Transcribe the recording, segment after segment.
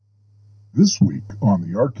This week on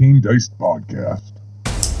the Arcane Dice Podcast.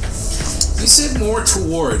 You said more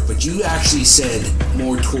toward, but you actually said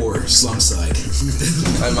Mor-Tor, Slumside.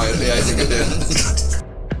 I might, yeah, I think I did.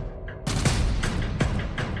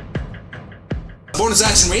 Bonus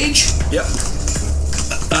action rage? Yep.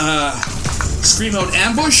 Scream out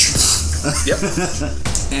ambush? Yep.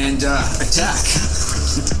 And attack.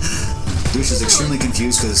 Dusha is extremely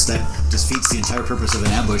confused because that defeats the entire purpose of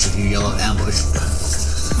an ambush if you yell out ambush.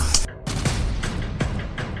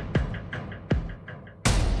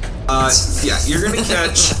 Yeah, you're gonna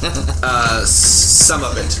catch some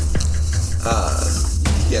of it.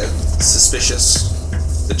 Yeah, suspicious.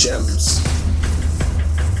 The gems.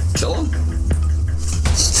 Kill him?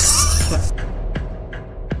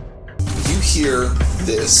 You hear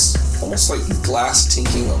this almost like glass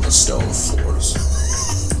tinking on the stone floors.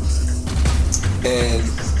 And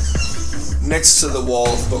next to the wall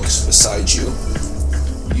of books beside you,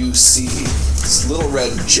 you see this little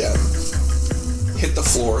red gem hit the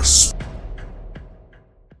floor.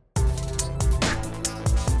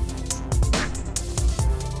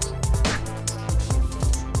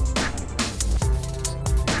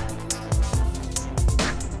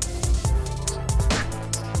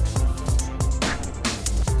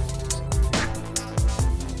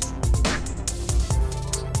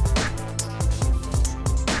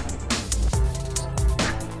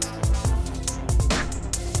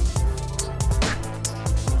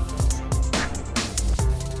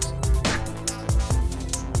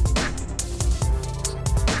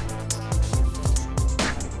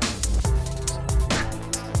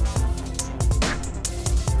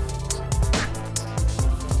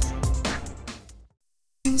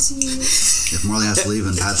 If Morley has to leave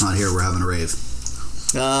and Pat's not here, we're having a rave.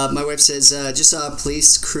 My wife says, just saw a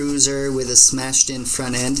police cruiser with a smashed-in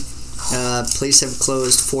front end. Police have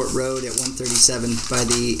closed Fort Road at 137 by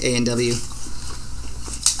the A&W.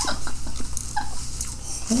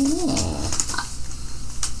 Oh.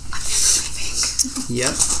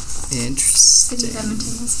 Yep. Interesting. City of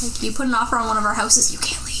Edmonton is like, you put an offer on one of our houses, you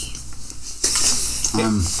can't leave.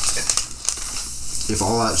 If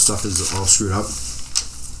all that stuff is all screwed up,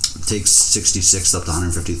 take 66th up to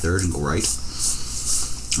 153rd and go right.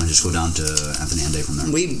 And just go down to Anthony Ande from there.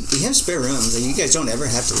 We have spare rooms, and you guys don't ever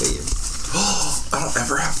have to leave. I don't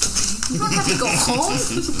ever have to leave. You don't have to go home.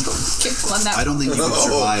 Kick Glen that. I don't think you could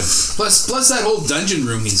survive. Plus that whole dungeon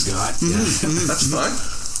room he's got. Yeah. That's fine.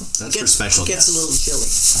 That's for special Gets guests. a little chilly.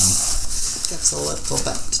 Gets a little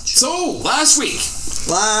bit. So, last week,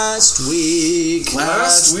 Last week,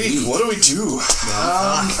 what do we do?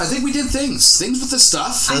 I think we did things with the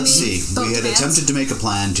stuff. Let's see. We had attempted to make a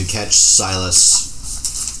plan to catch Silas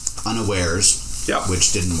unawares, Yep.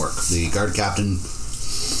 which didn't work. The guard captain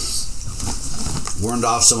warned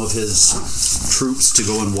off some of his troops to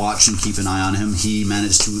go and watch and keep an eye on him. He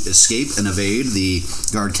managed to escape and evade the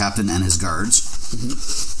guard captain and his guards. Mm-hmm.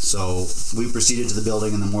 So we proceeded to the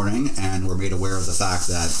building in the morning and were made aware of the fact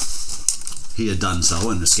that he had done so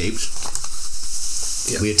and escaped.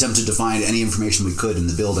 Yeah. We attempted to find any information we could in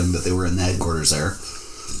the building that they were in the headquarters there,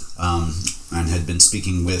 and had been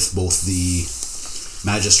speaking with both the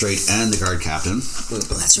magistrate and the guard captain. Well,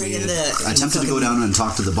 that's right. Attempted to go down and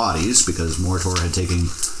talk to the bodies because Mor-Tor had taken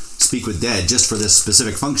Speak with Dead just for this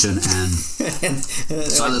specific function, and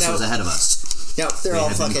Silas was ahead of us. No, they're all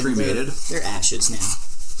fucking cremated. They're ashes now.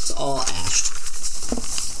 It's all ashed.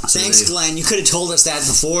 Thanks, Glenn. You could have told us that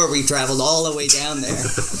before we traveled all the way down there.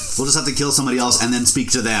 We'll just have to kill somebody else and then speak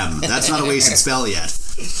to them. That's not a wasted spell yet.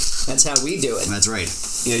 That's how we do it. That's right.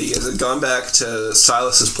 Yeah, you guys had gone back to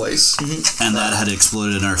Silas's place. Mm-hmm. And that had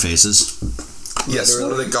exploded in our faces. Yes,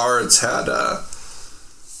 one of the guards had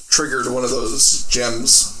triggered one of those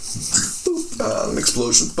gems. An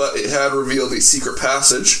explosion. But it had revealed a secret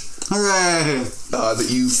passage. Hooray! That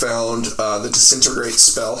you found. The disintegrate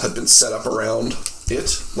spell had been set up around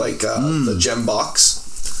it, like the gem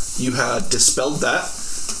box. You had dispelled that,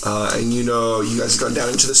 and you guys had gone down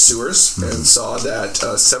into the sewers and saw that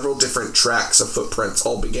several different tracks of footprints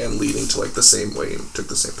all began leading to like the same way and took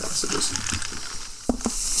the same passages.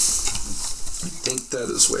 I think that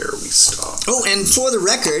is where we stopped. Oh, and for the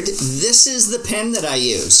record, this is the pen that I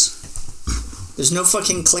use. There's no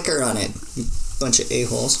fucking clicker on it, you bunch of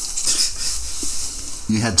a-holes.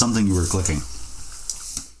 You had something you were clicking.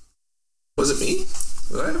 Was it me?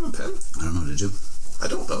 Did I have a pen? I don't know, did you? I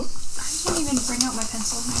don't know. I didn't even bring out my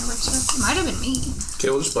pencil in my eraser. It might have been me. Okay,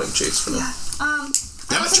 we'll just blame Chayse for now.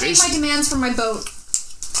 I also made my demands for my boat.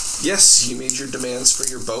 Yes, you made your demands for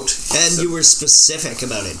your boat. And you were specific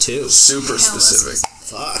about it, too. Super specific.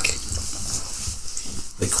 Fuck.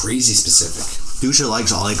 Like crazy specific. Dusha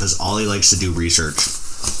likes Olly because Olly likes to do research.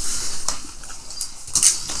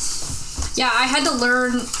 Yeah, I had to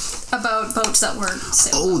learn about boats that weren't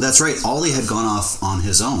sailboats. Oh, that's right. Ollie had gone off on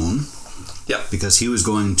his own. Yep. Because he was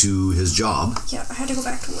going to his job. Yeah, I had to go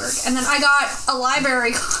back to work. And then I got a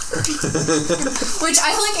library card. Which I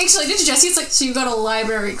actually did to Jesse. It's like, so you got a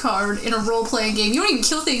library card in a role-playing game. You don't even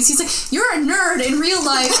kill things. He's like, you're a nerd in real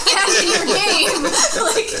life and in your game.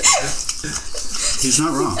 He's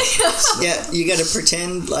not wrong. Yeah, you got a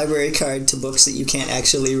pretend library card to books that you can't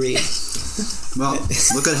actually read. Well,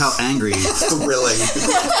 look at how angry Thrilling.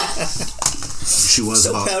 she was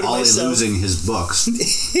So proud about of Ollie myself. losing his books.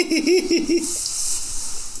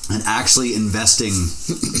 And actually investing.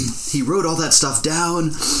 He wrote all that stuff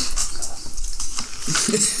down.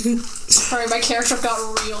 Sorry, my character got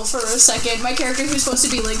real for a second. My character, who's supposed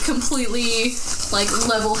to be completely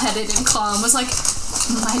level-headed and calm, was like,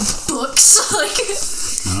 my books.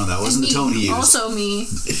 No, that wasn't the tone he used. Also me.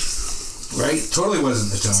 Right? Totally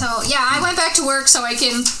wasn't the tone. So, yeah, I went back to work so I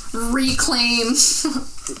can reclaim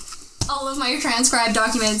all of my transcribed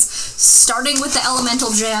documents, starting with the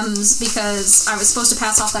elemental gems, because I was supposed to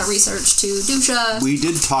pass off that research to Dusha. We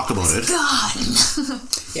did talk about it. God!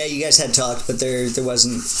 Yeah, you guys had talked, but there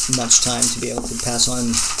wasn't much time to be able to pass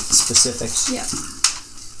on specifics. Yeah.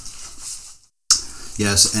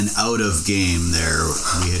 Yes, and out of game there,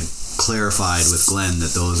 we had clarified with Glenn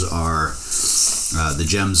that those are, the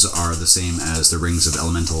gems are the same as the rings of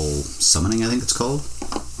elemental summoning, I think it's called.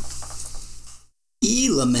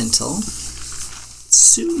 Elemental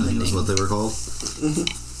I think that's what they were called. Mm-hmm.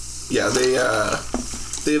 Yeah, they have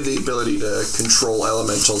the ability to control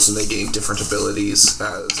elementals, and they gain different abilities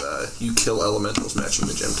as you kill elementals matching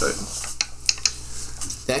the gem type.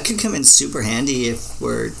 That could come in super handy if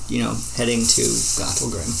we're, heading to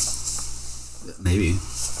Gothelgrim. Maybe.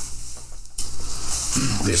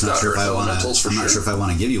 I'm just not sure if I want to. I'm not sure if I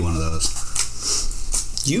want to give you one of those.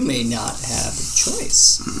 You may not have a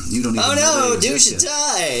choice. You don't even. Oh know no, Dusha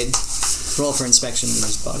died. Roll for inspection of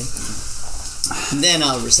his body. Then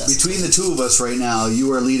I'll resuscitate. Between the two of us right now,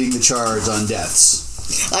 you are leading the charge on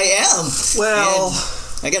deaths. I am. Well,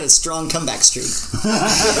 and I got a strong comeback streak.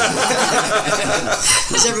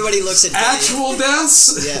 Because everybody looks at Dave. Actual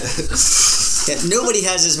deaths? Yeah. Nobody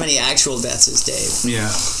has as many actual deaths as Dave. Yeah.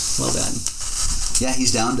 Well done. Yeah,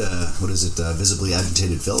 he's down to visibly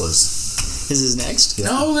agitated Phyllis. This is next. Yeah.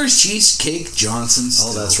 No, there's Cheesecake Johnson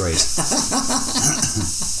still. Oh, that's right.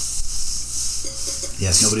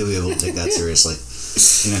 Yes, nobody will be able to take that seriously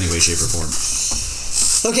in any way, shape, or form.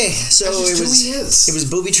 Okay, so That's just who he is. it was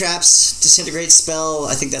booby traps, disintegrate spell.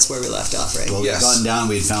 I think that's where we left off, right? Well, Yes. we'd gone down,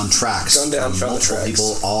 we'd found tracks. Gone down, from found the multiple tracks.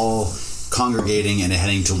 people all congregating and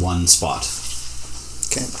heading to one spot.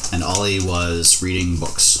 Okay. And Ollie was reading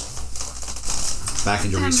books. Back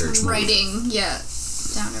into research mode. Writing,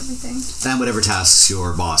 down everything. And whatever tasks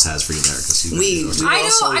your boss has for you there. Cause We I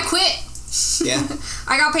also- know, I quit. Yeah.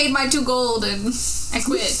 I got paid my 2 gold and I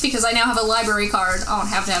quit because I now have a library card. I don't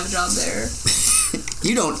have to have a job there.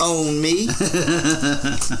 You don't own me.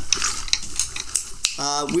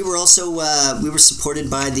 We were also we were supported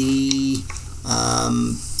by the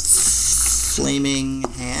Flaming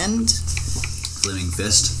Hand. Flaming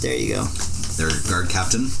Fist, There you go. their guard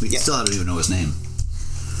captain. We still don't even know his name.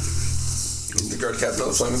 he's the guard captain of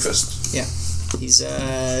the Flaming Fist. Yeah. He's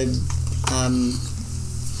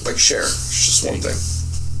Like Cher. It's just one thing.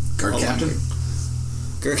 Guard captain?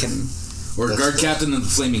 Gherkin. Or guard captain of the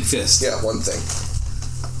Flaming Fist. Yeah, one thing.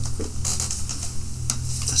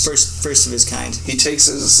 First of his kind. He takes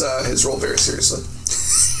his role very seriously.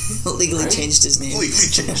 Legally changed his name. Completely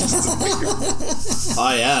changes his name.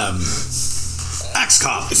 I am Axe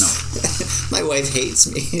Cop. No. My wife hates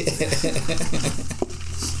me.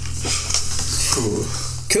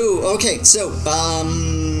 Cool. Okay, so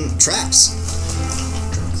tracks.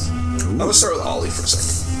 I'm gonna start with Olly for a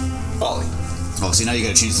second. Olly. Oh, see, now you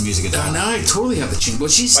gotta change the music again. Now I totally have the change. Well,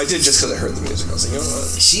 she's I did just because I heard the music. I was like, you know what?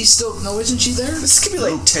 she's still isn't she there? This could be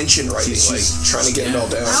like tension writing, like trying to get it all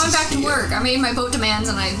down. I went back to work. I made my boat demands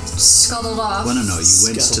and I scuttled off. Well, no, you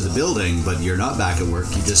went to the building, but you're not back at work.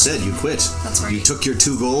 You just said you quit. That's right. You took your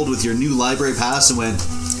 2 gold with your new library pass and went,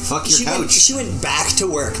 fuck your couch. She went back to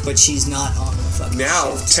work, but she's not on the fucking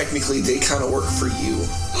Now, shift. technically, they kind of work for you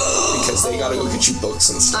because they gotta go get you books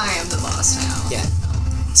and stuff. I am the boss now. Yeah.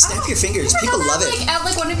 Snap your fingers. You ever People know love that, it. at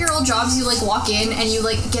one of your old jobs, you walk in and you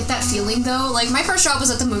get that feeling though. Like my first job was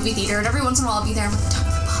at the movie theater, and every once in a while I'll be there. I'm like, dump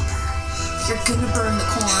the popper. You're gonna burn the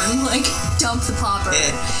corn. Dump the popper.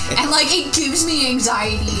 And it gives me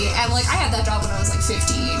anxiety. And I had that job when I was 15.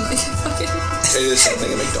 Fucking. It is something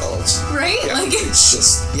at McDonald's. Right? Yeah, it's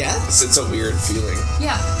just Yeah? it's a weird feeling.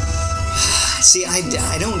 Yeah. See, I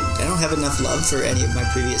don't have enough love for any of my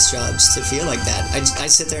previous jobs to feel like that. I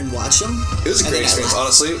sit there and watch them. It was a great experience.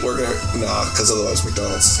 Honestly, we're gonna because otherwise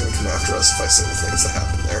McDonald's is gonna come after us if I say the things that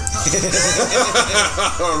happened there.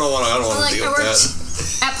 I don't want to deal with that.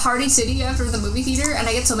 At Party City after the movie theater, and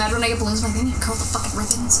I get so mad when I get balloons. I'm like, I need to curl the fucking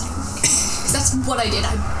ribbons. Because that's what I did.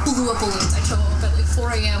 I blew up balloons. I show up at like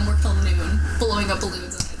 4 a.m. work till noon, blowing up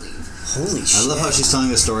balloons, and I leave. Holy shit! I love how she's telling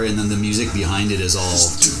the story, and then the music behind it is all. I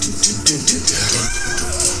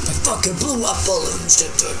fucking blew up balloons.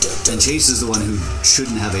 And Chayse is the one who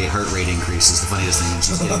shouldn't have a heart rate increase. Is the funniest thing when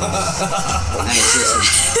she's getting it. And it's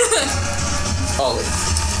just Olly,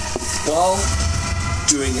 while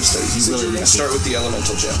doing your studies, you said you were going to start with the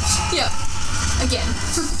elemental gems. Yeah. Again.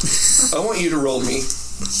 I want you to roll me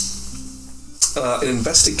an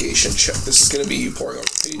investigation check. This is going to be you pouring over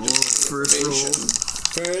the pages.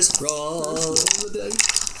 First roll.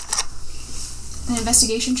 An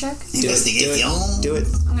investigation check? Do it.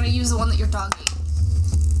 I'm going to use the one that your dog ate.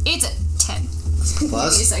 It's a 10. plus. Give me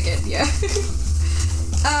a second, yeah.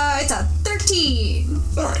 It's a 13.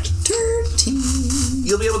 Alright. 13.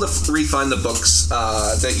 You'll be able to re-find the books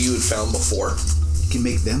that you had found before. You can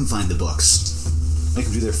make them find the books. Make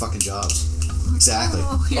them do their fucking jobs. Exactly.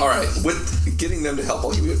 Oh, yeah. Alright, with getting them to help,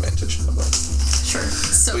 I'll give you advantage. How about? Sure.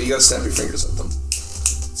 So But you gotta snap your fingers at them.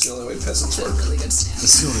 It's the only way peasants a work. really good snap.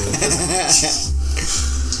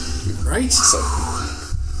 Right? So,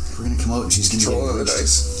 We're gonna come out and she's gonna roll get on the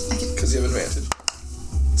dice. Because you have advantage.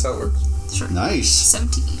 That's how it works. Sure. Nice.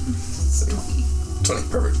 17. 20.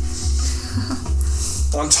 Perfect.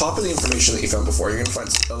 On top of the information that you found before, you're going to find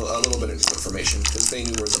a little bit of new information because they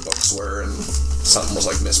knew where the books were and something was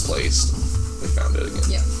like misplaced. They found it again.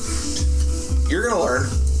 Yeah. You're going to learn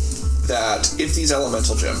that if these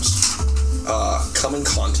elemental gems come in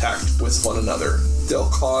contact with one another, they'll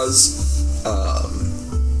cause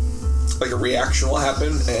like a reaction will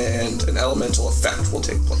happen and an elemental effect will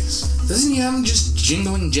take place. Doesn't he have them just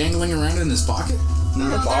jangling around in his pocket? In a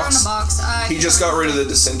They're in box. a box. He just got rid of the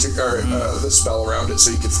the spell around it,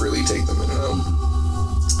 so you could freely take them in and out.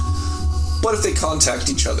 But if they contact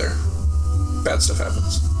each other, bad stuff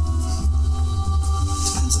happens.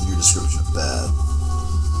 Depends on your description of bad.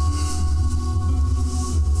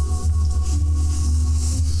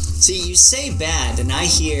 See, you say bad, and I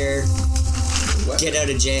hear What? get out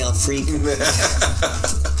of jail free.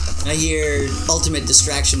 I hear ultimate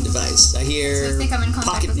distraction device. I hear So if they come in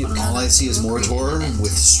contact pocket with nuke. one another, All I see is you create an Mor-Tor event.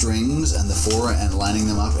 with strings and the 4 and lining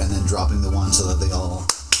them up and then dropping the 1 so that they all.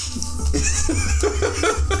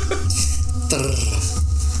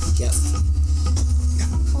 Yep.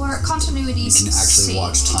 For continuity's You can actually sake,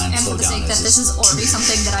 watch time and slow for the down sake as that this- this is already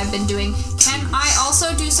something that I've been doing, can I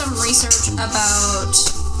also do some research about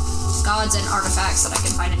gods and artifacts that I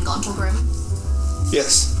can find in Gauntlgrim?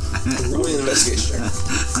 Yes. Roll me an investigation check.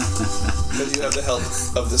 Because you have the help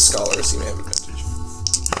of the scholars, you may have advantage.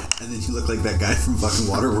 And then you look like that guy from fucking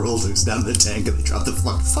Waterworld who's down in the tank and they drop the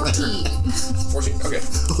fucking 14. 14. Okay.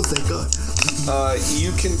 Oh, thank God.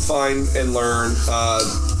 You can find and learn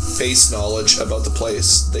base knowledge about the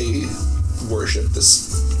place. They worship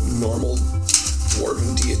this normal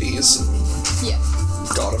dwarven deities and Yeah.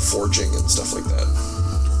 god of forging and stuff like that.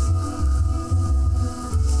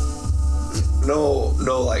 No,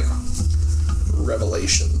 like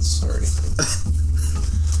revelations or anything.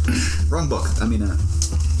 Wrong book. I mean,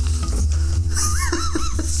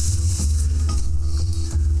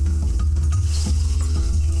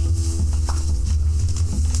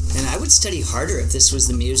 And I would study harder if this was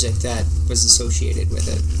the music that was associated with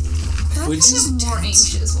it. I'm Which is kind of more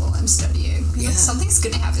anxious while I'm studying. Yeah. Like, something's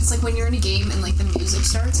gonna happen. It's like when you're in a game and like the music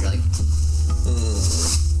starts, you're like,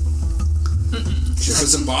 Should I put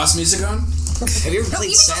some boss music on? Have you ever No,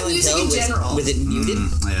 played even Silent music Hill in general. with it muted?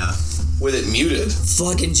 yeah. With it muted.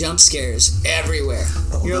 Fucking jump scares everywhere.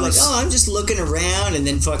 You're like, nice. oh, I'm just looking around, and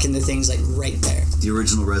then fucking the thing's like right there. The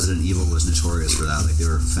original Resident Evil was notorious for that. Like, they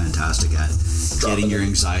were fantastic at getting your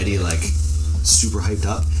anxiety, like, super hyped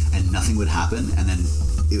up, and nothing would happen, and then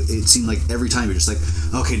it seemed like every time you're just like,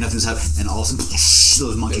 okay, nothing's happening, and all of a sudden,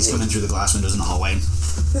 those monkeys come in through the glass windows in the hallway.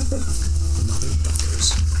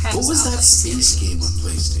 What was that space game on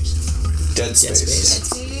PlayStation? Dead Space. Dead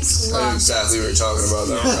Space. I know Love exactly what you're talking about.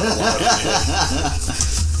 That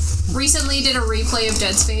Recently did a replay of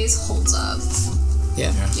Dead Space. Holds up.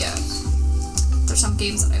 Yeah. Yeah. There's some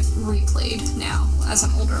games that I've replayed now as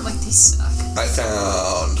I'm older. Like, these suck. I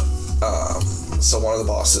found so one of the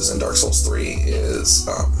bosses in Dark Souls 3 is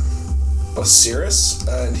Osiris,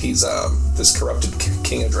 and he's this corrupted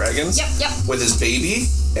king of dragons Yep. with his baby,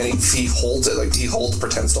 and he holds it, like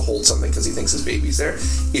pretends to hold something because he thinks his baby's there.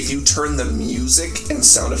 If you turn the music and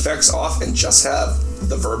sound effects off and just have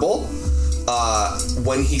the verbal,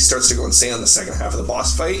 when he starts to go insane on the second half of the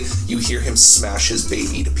boss fight, you hear him smash his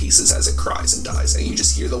baby to pieces as it cries and dies, and you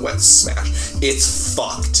just hear the wet smash. It's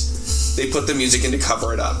fucked. They put the music in to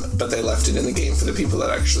cover it up, but they left it in the game for the people that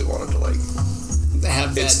actually wanted to like.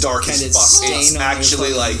 Have It's dark as fuck. It's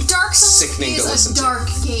actually like Dark Souls sickening to is listen a dark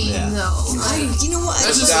game, though. You know what?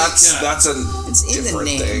 That's a It's in the different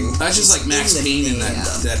name. thing. That's just like Max Payne in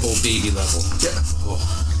that whole baby level. Yeah.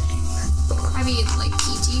 I mean, like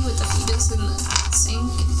PT with the fetus in the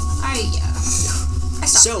sink. I stopped.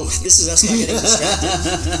 So, this is us not getting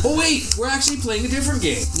distracted. Oh wait, we're actually playing a different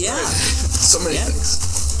game. Yeah. So many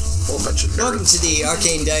things. Whole bunch of Welcome to the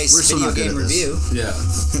Arcane Dice We're so video not good game at this. review. Yeah.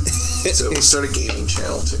 So we'll start a gaming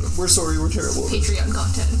channel too. We're sorry, we're terrible. Patreon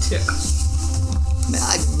content. Yeah.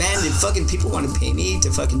 Man, if fucking people want to pay me to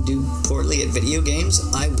fucking do poorly at video games,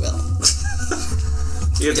 I will.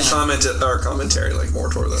 You have to comment at our commentary like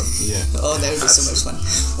Mor-Tor though. Yeah. Oh, that would be so much fun.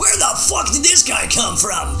 Where the fuck did this guy come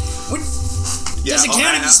from? Does it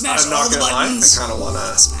count if you smash I'm all not the gonna lie, I buttons? kind of want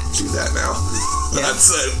to do that now. Yeah. That's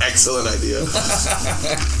an excellent idea.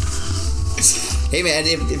 Hey man,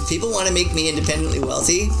 if people want to make me independently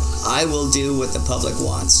wealthy, I will do what the public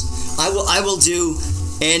wants. I will do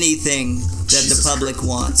anything that the public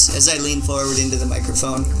wants. As I lean forward into the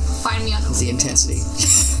microphone, Find me on the intensity.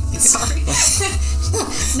 Sorry.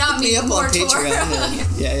 Not Look me up on Mor-Tor.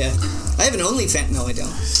 Patreon. Yeah. I have an OnlyFans. No, I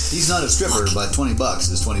don't. He's not a stripper, but $20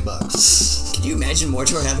 is $20. Can you imagine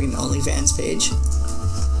Mor-Tor having an OnlyFans page?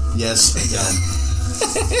 Yes, I can.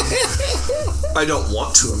 I don't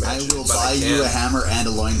want to I imagine. will but buy I can. you a hammer and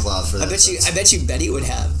a loincloth for that. I bet you Betty would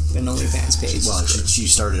have an OnlyFans page. Well, she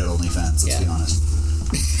started at OnlyFans, let's be honest.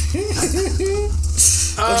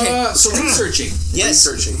 So researching. Yes.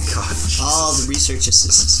 Researching. God. Jesus. All the research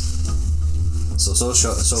assists. So So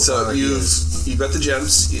far you've got the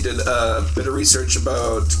gems. You did a bit of research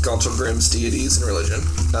about Gauntlgrim's deities and religion.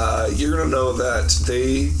 You're gonna know that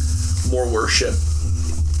they more worship,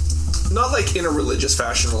 not like in a religious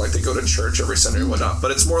fashion where like they go to church every Sunday or whatnot, but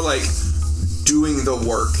it's more like doing the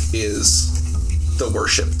work is the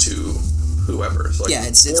worship to whoever. So like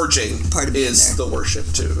it's forging part of being is there. the worship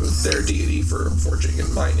to their deity for forging,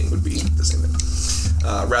 and mining would be the same thing,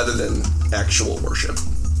 rather than actual worship.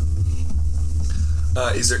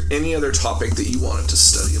 Is there any other topic that you wanted to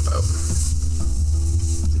study about?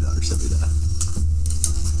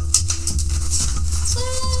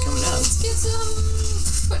 Coming up. Let's get some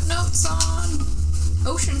footnotes on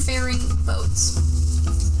ocean-faring boats.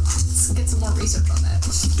 Let's get some more research on that.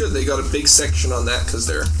 Good, they got a big section on that because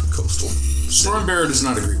they're coastal. Stormbearer does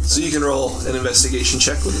not agree with that. So you can roll an investigation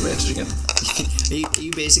check with advantage again. Are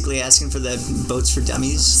you basically asking for the boats for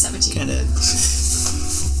dummies? 17. Kind of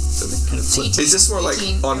flip. Is this more like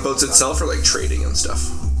 18. on boats itself or like trading and stuff?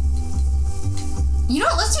 You know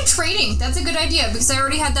what? Let's do trading. That's a good idea because I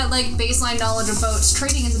already had that like baseline knowledge of boats.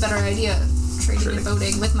 Trading is a better idea. Trading and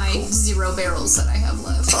boating with my 0 barrels that I have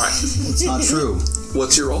left. Alright. It's not true.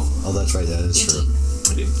 What's your roll? Oh, that's right, that is true.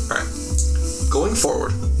 18. Alright. Going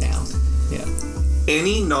forward, Now. Yeah.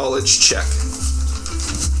 any knowledge check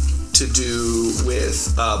to do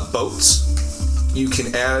with boats, you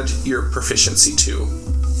can add your proficiency to,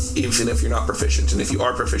 even if you're not proficient. And if you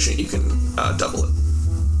are proficient, you can double it.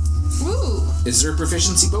 Ooh. Is there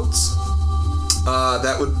proficiency boats?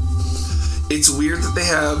 It's weird that they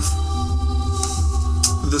have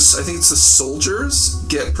this. I think it's the soldiers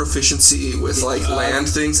get proficiency with like land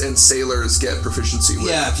things, and sailors get proficiency with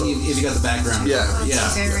Yeah, if boats. you got the background. Yeah.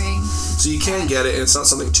 Ocean-faring. So you can get it, and it's not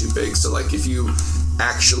something too big. So like if you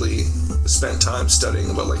actually spent time studying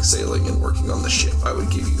about like sailing and working on the ship, I would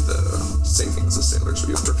give you the same thing as the sailors,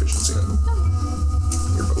 where you have proficiency on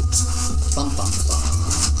your boats. Bum, bum, bum.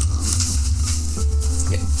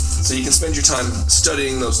 So you can spend your time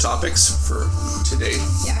studying those topics for today.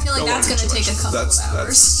 Yeah, I feel like Don't that's worry going to too take much. a couple of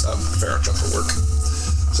hours. That's a fair chunk of work.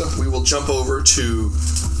 So we will jump over to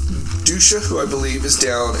Dusha, who I believe is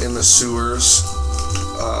down in the sewers.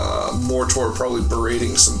 Mor-Tor probably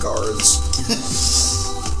berating some guards.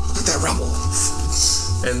 Look at that rubble.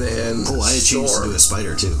 And then Oh, I had changed Storm. into a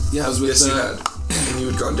spider too. Yeah, I was with. Yes, you had. And you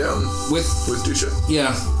had gone down With Dusha.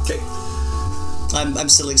 yeah. Okay. I'm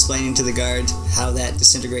still explaining to the guard how that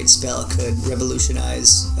disintegrate spell could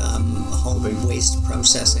revolutionize home waste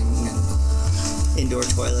processing and indoor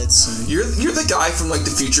toilets. And You're the guy from like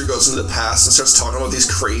the future goes into the past and starts talking about these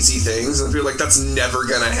crazy things, and you're like, that's never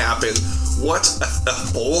gonna happen. What, a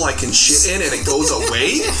bowl I can shit in and it goes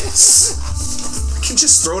away? can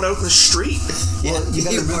just throw it out in the street. Well, you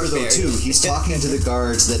gotta remember though too, he's talking to the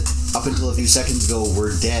guards that up until a few seconds ago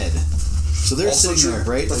were dead. So they're Also sitting there,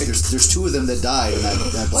 true. right? Like there's two of them that died in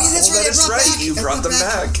that blast. That is right. You brought them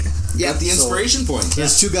back. Got the inspiration point.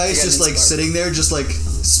 There's two guys just like sitting there, just like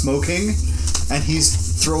smoking, and he's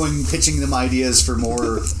pitching them ideas for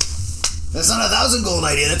more. That's not a 1,000 gold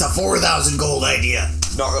idea. That's a 4,000 gold idea.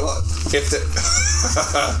 Not gonna lie. If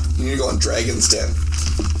you need to go on Dragon's Den,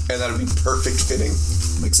 and that would be perfect fitting.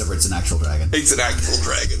 Except for it's an actual dragon. It's an actual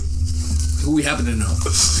dragon. Who we happen to know.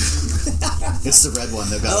 It's the red one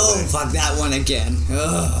that got away. Fuck that one again.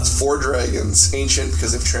 Ugh. It's 4 dragons, ancient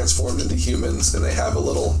because they've transformed into humans, and they have a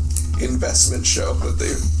little investment show that they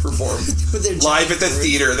perform live at the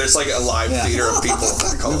theater. There's like a live theater of people.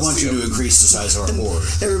 We want you to increase the size of our board.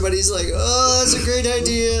 Everybody's like, oh, that's a great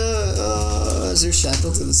idea. As they're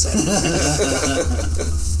shackled to the side.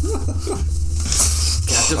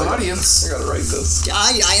 Captive audience. I gotta write this.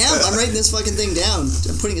 I am. I'm writing this fucking thing down.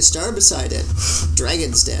 I'm putting a star beside it.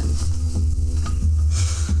 Dragon's Den.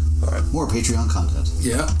 More Patreon content.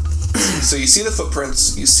 Yeah. So you see the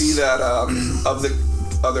footprints. You see that of the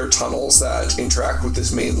other tunnels that interact with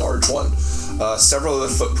this main large one. Several of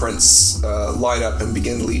the footprints line up and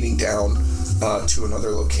begin leading down to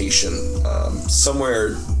another location.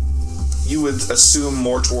 Somewhere you would assume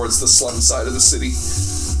more towards the slum side of the city,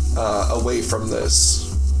 away from this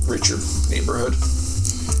richer neighborhood.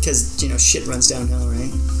 Because, shit runs downhill,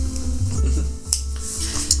 right?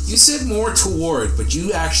 You said more toward, but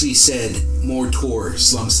you actually said Mor-Tor,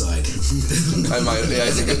 slum side. I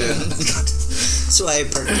think I did. That's why I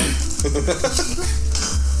perked him.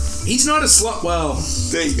 He's not a slum. Well,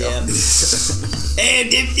 there you go. Yeah.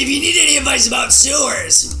 And if you need any advice about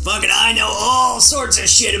sewers, fucking I know all sorts of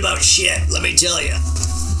shit about shit, let me tell you.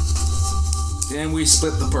 and we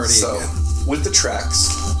split the party again. With the tracks,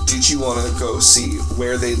 did you want to go see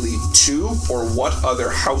where they lead to, or what other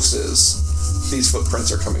houses these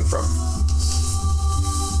footprints are coming from?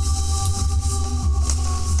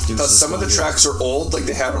 Because some of the tracks are old, like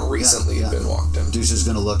they haven't recently been walked in. Deuce is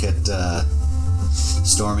going to look at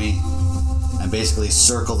Stormy and basically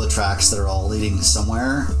circle the tracks that are all leading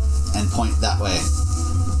somewhere and point that way.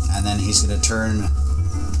 And then he's going to turn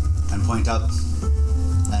and point up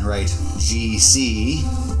and write GC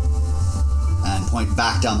and point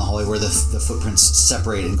back down the hallway where the footprints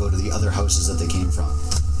separate and go to the other houses that they came from.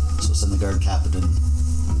 So send the guard captain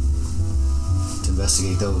to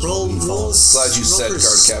investigate those. Glad you said guard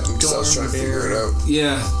captain, because I was trying to figure it out.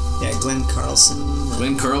 Yeah, Glenn Carlson.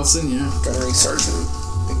 Glenn Carlson, yeah. Gunnery sergeant.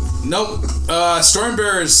 Nope.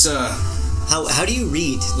 Stormbearer's. How do you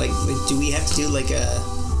read? Like, do we have to do like a?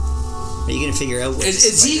 Are you gonna figure out?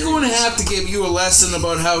 Is he going to have to give you a lesson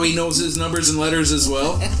about how he knows his numbers and letters as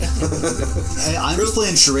well? I'm just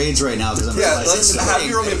playing charades right now because I'm let's have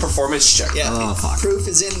you roll me a performance check. Yeah. Oh fuck. Proof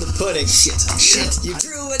is in the pudding. Shit. You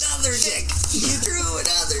drew another dick.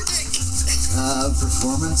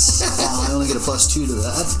 Performance. I only get a +2 to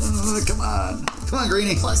that. Come on,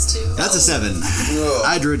 Greenie. +2. That's a 7. Ugh.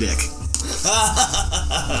 I drew a dick.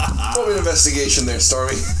 Roll me an investigation there,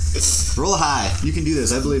 Stormy. Roll high. You can do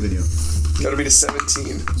this. I believe in you. Gotta be to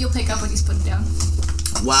 17. You'll pick up what he's putting down.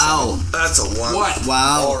 Wow. That's a 1. What?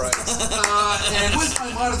 Wow. All right. And with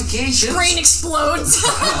my modifications, Brain explodes.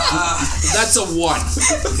 that's a 1.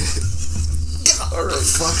 All right.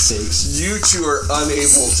 Fuck's sakes. You two are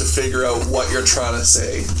unable to figure out what you're trying to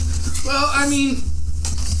say. Well, I mean,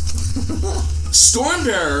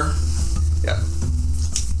 Stormbearer, Yeah.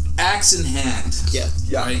 axe in hand, Yeah.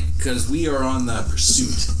 right? Because we are on the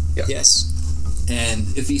pursuit. Yes.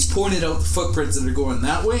 And if he's pointed out the footprints that are going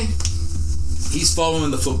that way, he's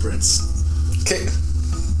following the footprints. Okay.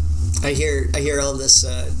 I hear all this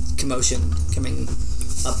commotion coming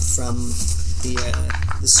up from the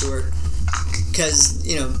sewer. Because,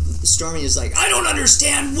 Stormy is like, I don't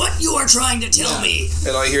understand what you are trying to tell me.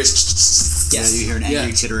 And all you hear is... Yeah, you hear an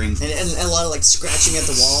angry chittering. And a lot of, like, scratching at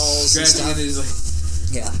the walls and stuff. And he's like,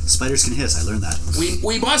 Yeah. Spiders can hiss. I learned that. we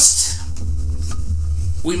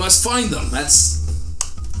must find them.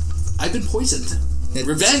 I've been poisoned.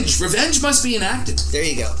 Revenge must be enacted. There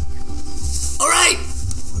you go. All right.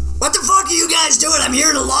 What the fuck are you guys doing? I'm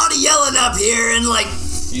hearing a lot of yelling up here and, like...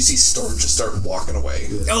 You see Storm just start walking away.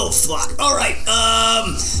 Oh, fuck. All right.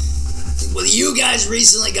 Well, you guys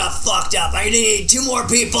recently got fucked up. I need 2 more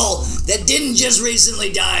people that didn't just recently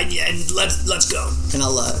die, and let's go. And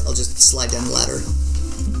I'll just slide down the ladder.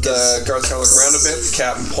 The guards kind of look around a bit. The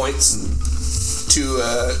captain points, and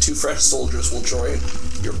two fresh soldiers will join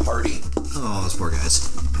your party. Oh, those poor guys.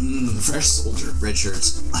 Fresh soldier. Red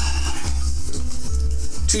shirts.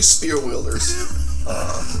 2 spear wielders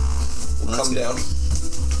will come down.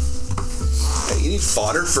 Okay, you need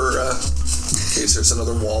fodder for in case there's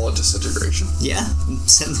another wall of disintegration. Yeah.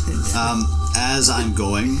 As I'm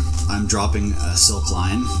going, I'm dropping a silk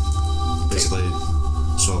line. Basically,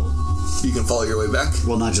 so... You can follow your way back.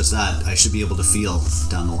 Well, not just that. I should be able to feel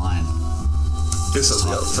down the line. There's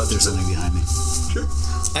something else. There's something behind me. Sure.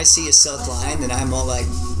 I see a silk line, and I'm all like,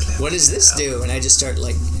 what does this do? And I just start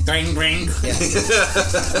like... Ring, ring. Yeah.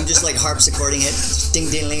 I'm just like harpsichording it. Ding,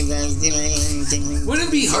 ding, ding, ding, ding, ding, ding. Wouldn't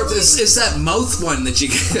it be hard? It's that mouth one that you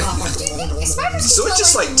get. So it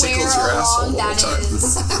just like tickles your asshole all the time.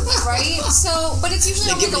 Right? So, but it's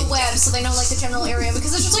usually on like a web, so they know like the general area,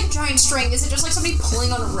 because it's just like a giant string. Is it just like somebody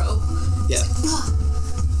pulling on a rope? Yeah.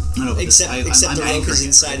 No, Except I'm the rope is anchoring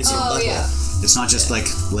inside of your Oh, butthole. yeah. It's not just like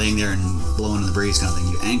laying there and blowing in the breeze kind of thing.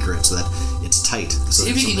 You anchor it so that it's tight. So See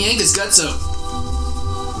if you can yank his guts out.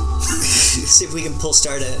 See if we can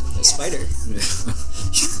start a spider.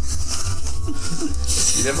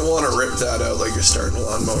 You never want to rip that out like you're starting a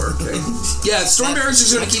lawnmower, okay? Yeah, Stormbearer's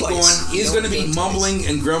just going to keep Twice. going. He's No, going to be twice. mumbling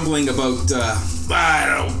and grumbling about, I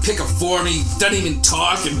don't know, pick a form. He doesn't even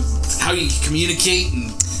talk and how you communicate. And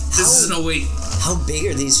this is no way. How big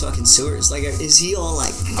are these fucking sewers? Like, is he all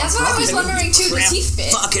like... That's what I was wondering too. Does he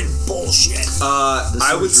fit? Fucking bullshit.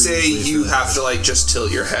 I would sewers are say usually you for- have to like just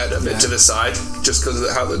tilt your head a bit to the side, just because of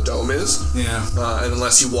how the dome is. Yeah. And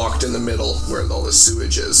unless you walked in the middle where all the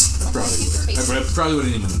sewage is. I probably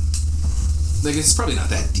wouldn't even. Like, it's probably not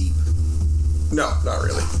that deep. No, not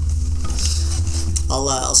really.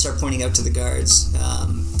 I'll start pointing out to the guards.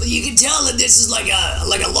 But you can tell that this is like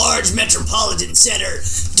a large metropolitan center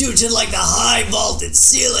due to like the high vaulted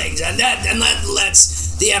ceilings, and that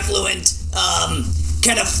lets the effluent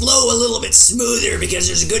kind of flow a little bit smoother because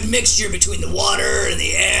there's a good mixture between the water and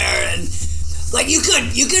the air, and like you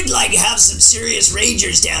could like have some serious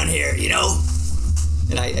ragers down here, you know.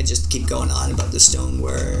 And I just keep going on about the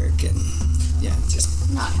stonework and yeah, just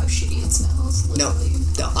Not how shitty it smells. no.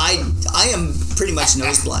 I am pretty much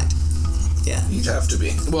nose blind. Yeah. You'd have to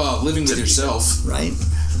be. Well, living with yourself. Right?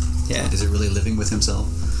 Yeah. Is it really living with himself?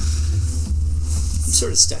 I'm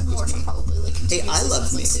sort of stuck with Or me. probably like. Hey, I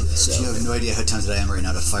love me. You So have no idea how tempted I am right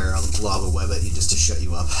now to fire a lava web at you just to shut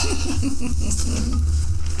you up.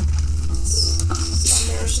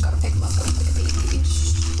 Stormbearer's just gotta pick him up like a baby.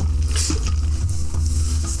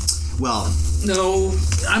 Well, No,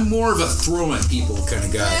 I'm more of a throw at people kind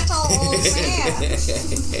of guy. Little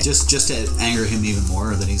man. just to anger him even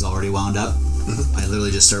more than he's already wound up, I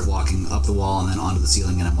literally just start walking up the wall and then onto the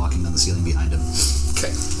ceiling, and I'm walking down the ceiling behind him.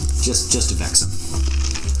 Okay. Just to vex him.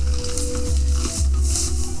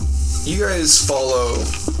 You guys follow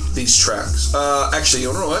these tracks. Actually,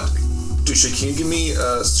 you know what? Dusha, can you give me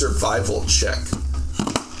a survival check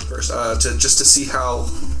first, to see how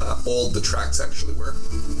old the tracks actually were?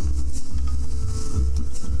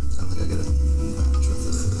 I don't think I get it.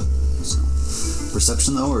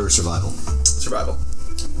 Perception though, or survival? Survival.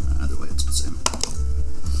 Either way, it's the same.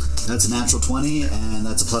 That's a natural 20, and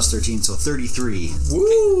that's a plus 13, so 33.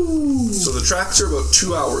 Woo! So the tracks are about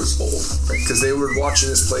 2 hours old, right? Because they were watching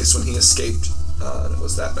this place when he escaped, and it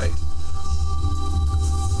was that night.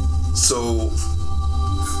 So,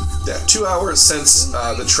 yeah, 2 hours since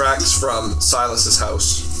the tracks from Silas's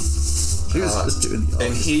house. He was just doing the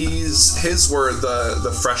And his were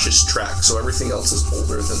the freshest track, so everything else is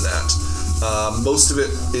older than that. Most of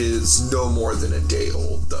it is no more than a day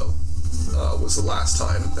old, though. Was the last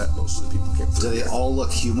time that most of the people came through. Do they here. all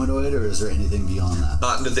look humanoid, or is there anything beyond that?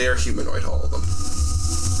 No, they are humanoid, all of them.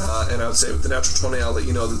 And I would say with the natural 20, I'll let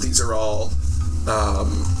you know that these are all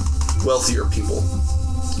wealthier people.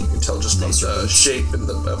 You can tell just from Nicer the boots. shape and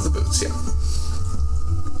of the boots, yeah.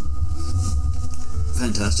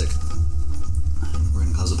 Fantastic. We're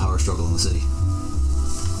going to cause a power struggle in the city.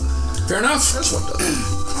 Fair enough. There's one dozen.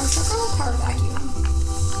 Power truck or power vacuum?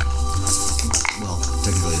 Well,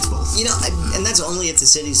 technically it's both. you know, and that's only if the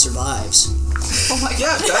city survives. Oh my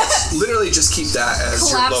Yeah, god. that's literally just keep that as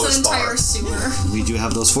your Collapse lowest an entire bar. sewer. We do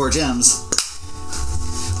have those 4 gems.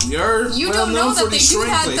 We are You well don't know known for that they do destroying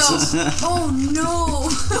have places. those. Oh no.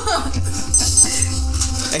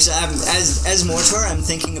 Actually, as Mor-Tor, I'm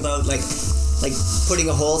thinking about like putting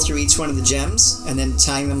a hole through each one of the gems and then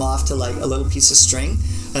tying them off to like a little piece of string.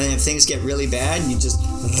 And then if things get really bad, you just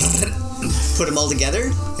put them all together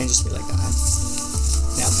and just be like,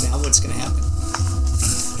 now what's gonna happen?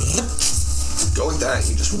 Go with that.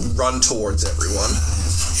 You just run towards everyone.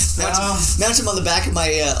 Mount him on the back of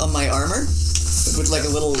my armor with like a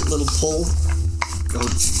little pull. Oh,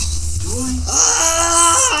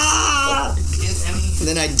 Ah! Get any? And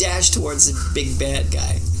then I dash towards the big bad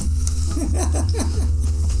guy.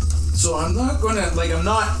 So I'm not gonna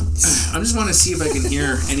I just want to see if I can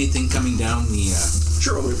hear anything coming down the.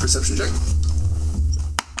 Sure, roll me a perception check.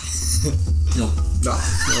 No. No.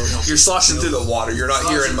 You're sloshing through the water. You're not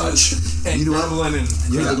hearing much. And You know what? grumbling and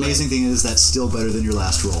The amazing thing is that's still better than your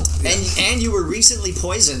last roll. And you were recently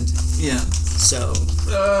poisoned, yeah. so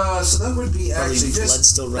So that would be probably actually blood just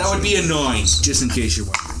still rushing. that would be a 9, just in case you're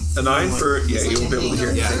wondering. A 9 for you won't be able to hear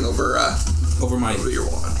anything over Over my your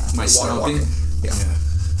water. my water stomping. walking. Yeah.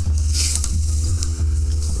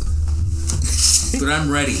 But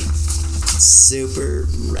I'm ready. super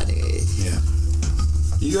ready. Yeah.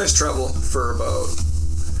 You guys travel for about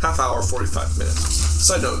half hour, 45 minutes.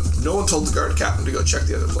 Side note: no one told the guard captain to go check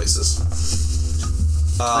the other places.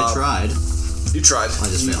 I tried. You tried. I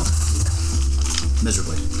just failed.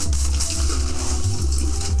 Miserably.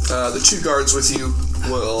 The two guards with you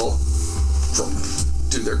will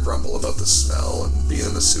do their grumble about the smell and being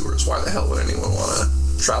in the sewers. Why the hell would anyone want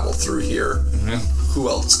to travel through here? Mm-hmm. Who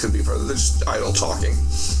else could be part of it? They're just idle talking.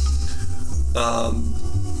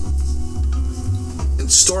 And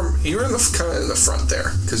Storm, you were in the kind of in the front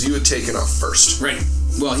there because you had taken off first. Right.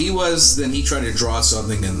 Well, he was. Then he tried to draw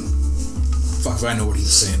something, and fuck if I know what he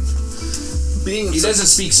was saying. He doesn't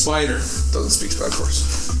speak spider. Doesn't speak Spanish, of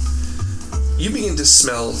course. You begin to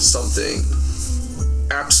smell something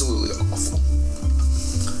absolutely awful.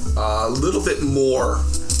 A little bit more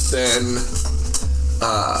than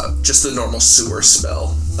just the normal sewer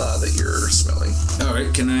smell that you're smelling. All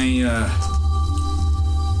right. Can I?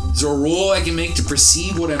 Is there a roll I can make to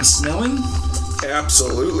perceive what I'm smelling?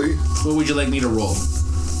 Absolutely. What would you like me to roll?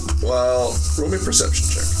 Well, roll me a perception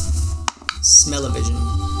check. Smell-o-vision.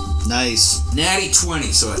 Nice. Natty 20,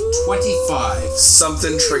 so a 25.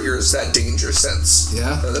 Something triggers that danger sense.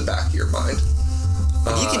 Yeah. In the back of your mind.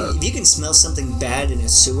 If you can smell something bad in a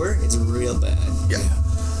sewer, it's real bad. Yeah.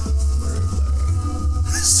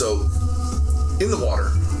 So, in the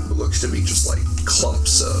water, it looks to be just like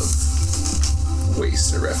clumps of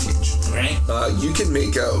waste and refuge. Right. You can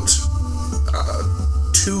make out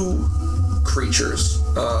two creatures.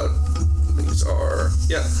 These are,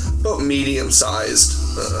 about medium-sized,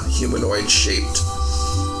 humanoid-shaped,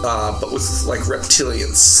 but with like reptilian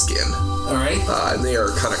skin. All right. And they are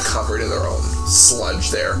kind of covered in their own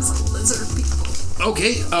sludge there. Lizard people.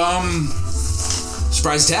 Okay.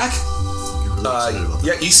 Surprise attack. You're really excited about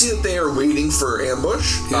that. You see that they are waiting for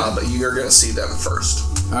ambush, Yeah. but you're going to see them first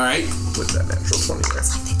All right. with that natural 20 there.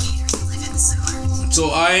 It's like the gators that live in the sewer. So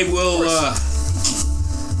I will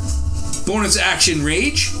bonus action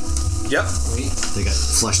rage. Yep. They got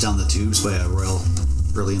flushed down the tubes by a royal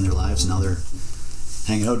early in their lives, and now they're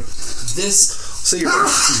hanging out. This. So you're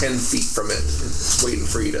 10 feet from it, it's waiting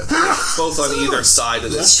for you to, both on either side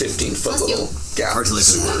of this 15-foot Bless you. little gap Hard in to the live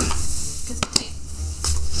sewer. Because it's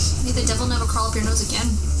tight. May the devil never crawl up your nose again.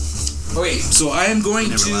 Okay, so I am going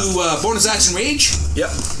Never to bonus action rage. Yep.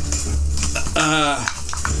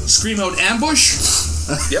 Scream out ambush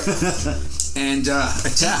Yep. and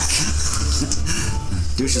attack.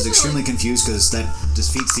 Douche is extremely confused because that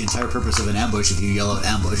defeats the entire purpose of an ambush if you yell out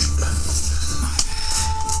ambush.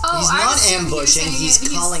 Oh, He's I not was saying ambushing, he's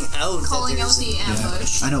calling out. Calling that out there's- the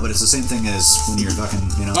ambush. I know, but it's the same thing as when you're fucking,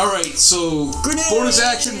 All right, so Grenade! bonus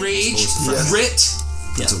action rage, Yeah. crit,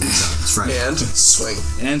 It's a weak shot. It's Friday. And swing.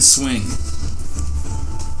 and swing.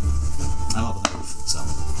 I'm up on the roof, so.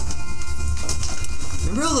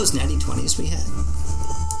 Remember all those natty 20s we had?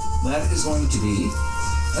 That is going to be.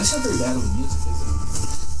 That's not very bad with music,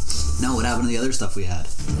 is No, what happened to the other stuff we had?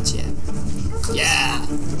 Yeah. it?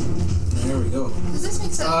 There we go. Does this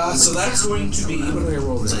make sense? So that's going to be. What do I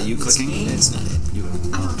roll? Was that you clicking? It's not it.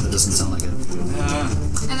 That doesn't sound like it.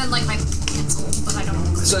 And then like my pencil, but I don't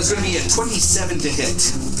know. So it's going to be a 27 to hit.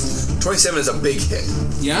 27 is a big hit.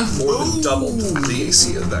 Yeah. More than double the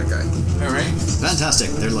AC of that guy. All right. Fantastic.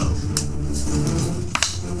 They're low.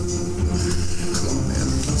 Come on, man.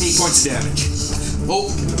 8 points of damage. Oh,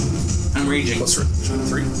 I'm raging. Plus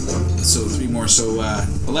 3. 1. So 3 more. So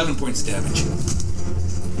 11 points of damage.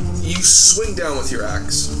 You swing down with your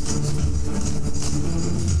axe.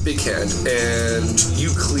 Big hand, and you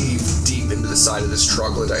cleave deep into the side of this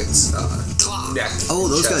troglodyte's neck. Oh,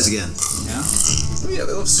 those chest. guys again. Yeah. Yeah,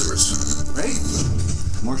 they love sewers. Right.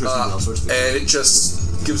 Mortars can do all sorts of good. And it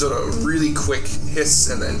just gives out a really quick hiss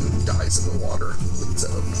and then dies in the water. Bleeds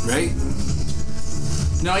out. Right.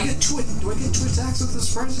 Now I get 2. Do I get 2 attacks with the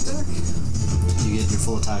surprise attack? You get your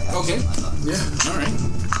full attack. action, Okay. I thought. Yeah. All right.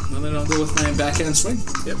 Well, then I'll go with my backhand swing.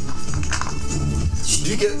 Yep. Do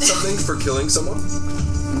you get something for killing someone?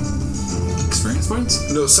 Experience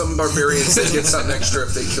points? No, some barbarians they get something extra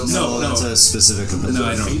if they kill No, someone. that's a specific ability. No,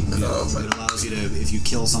 I don't. Oh, It allows you to, if you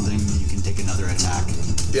kill something, you can take another attack.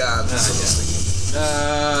 Yeah, that's what I was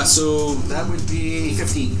thinking. So that would be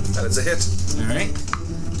 15. That is a hit. All right.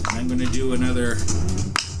 I'm going to do another.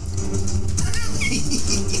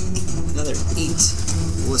 Another 8.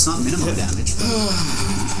 Well, it's not minimum damage.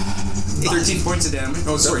 13 points of damage.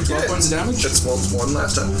 Oh, sorry, 12 points of damage? That's one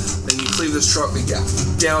last time. Then you cleave this troglodyte gap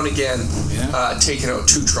down again, taking out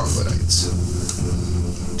 2 troglodytes.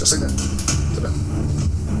 Just like that.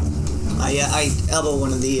 I elbow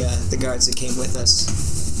one of the guards that came with us.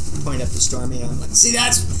 Point up to Stormy. I'm like, see,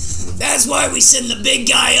 that's why we send the big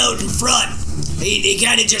guy out in front. He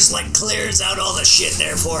kind of just like clears out all the shit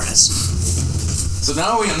there for us. So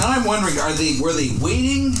now I'm wondering, were they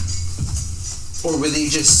waiting, or were they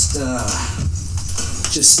just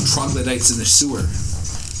troglodytes in the sewer?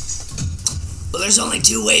 Well, there's only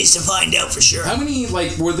 2 ways to find out for sure. How many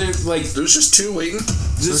were there? There's just 2 waiting.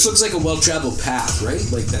 This looks like a well-traveled path, right?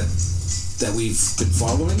 Like that we've been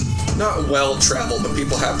following. Not well-traveled, but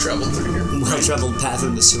people have traveled through here. Well-traveled path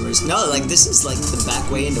in the sewers. No, like this is like the back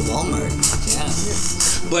way into Walmart. Yeah.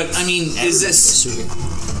 But I mean, is this?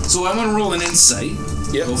 So I'm gonna roll an insight.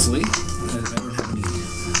 Yep. Hopefully. I don't have any.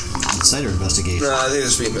 Insight or investigation? I think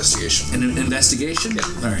this would be investigation. An investigation?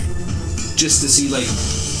 Yeah. All right. Just to see,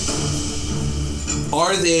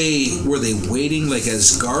 were they waiting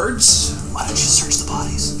as guards? Why don't you search the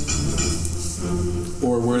bodies?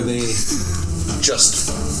 Or were they just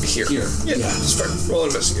here? Yeah. Start. Roll an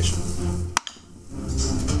investigation.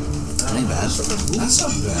 That ain't bad. That's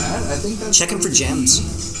not bad. I think that's checking for gems.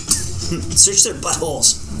 Search their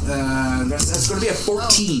buttholes. That's going to be a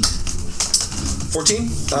 14. 14?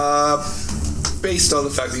 Based on the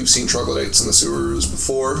fact that you've seen troglodytes in the sewers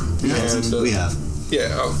before. We have.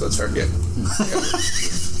 Yeah, that's fair. Yeah.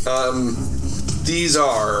 These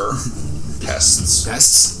are pests.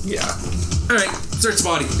 Pests? Yeah. All right, search the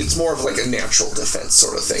body. It's more of like a natural defense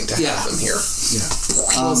sort of thing to have them here.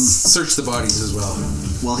 Yeah. Search the bodies as well.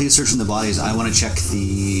 While he's searching the bodies, I want to check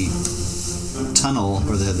the tunnel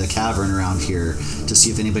or the cavern around here to see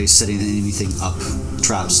if anybody's setting anything up,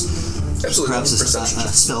 traps. Absolutely. Perhaps a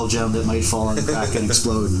spell gem that might fall and crack and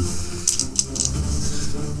explode.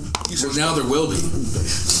 Now there will be.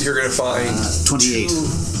 You're going to find 28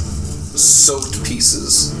 soaked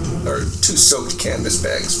pieces, or 2 soaked canvas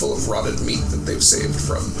bags full of rotted meat that they've saved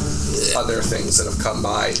from other things that have come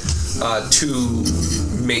by. 2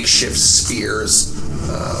 makeshift spears,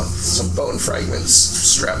 some bone fragments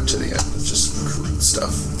strapped to the end. It's just crude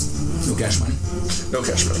stuff. No cash money? No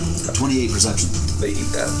cash money. 28 perception. They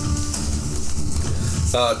eat that.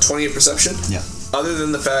 28 perception? Yeah. Other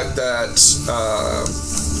than the fact that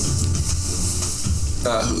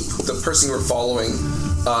the person you were following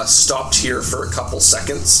stopped here for a couple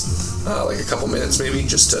seconds, like a couple minutes maybe,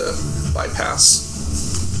 just to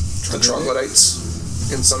bypass the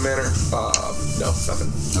troglodytes in some manner. No,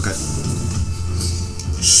 nothing. Okay.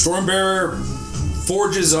 Stormbearer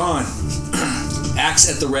forges on. Axe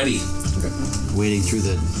at the ready. Okay. Wading through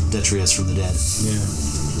the detritus from the dead. Yeah.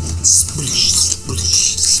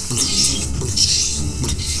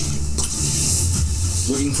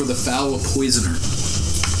 Looking for the foul poisoner.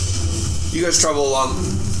 You guys travel along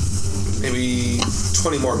maybe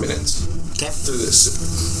 20 more minutes through this.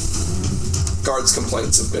 Guards'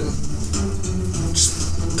 complaints have been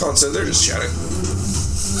just constant. They're just chatting.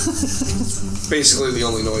 Basically the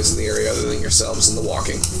only noise in the area other than yourselves and the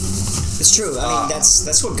walking. It's true. I mean,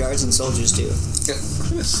 that's what guards and soldiers do. Yeah.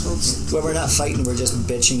 When we're not fighting, we're just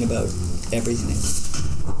bitching about everything.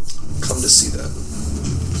 Come to see that.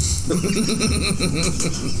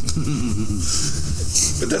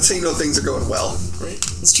 But that's how you know things are going well, right?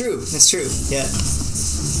 It's true. It's true. Yeah.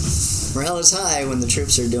 Morale is high when the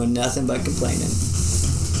troops are doing nothing but complaining.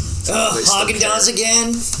 Oh, Haagen-Dazs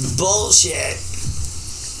again? Bullshit.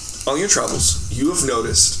 On your travels, you have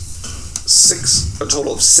noticed a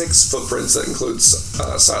total of 6 footprints that includes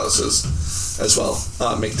Silas's as well,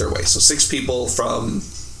 make their way. So 6 people from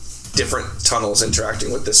different tunnels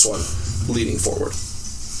interacting with this one, leading forward.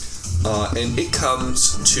 And it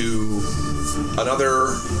comes to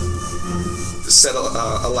another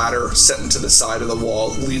a ladder set into the side of the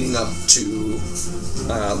wall, leading up to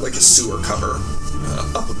like a sewer cover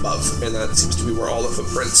up above, and that seems to be where all the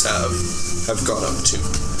footprints have gone up to.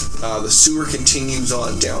 The sewer continues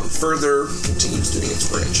on down further, continues doing its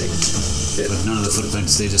branching. But none of the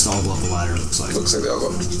footprints, they just all go up the ladder, looks like. Looks like they all go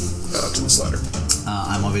up to this ladder.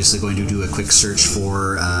 I'm obviously going to do a quick search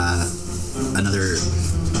for another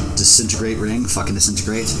disintegrate ring. Fucking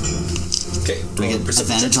disintegrate. Okay. Do I get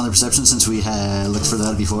advantage on the perception since we had looked for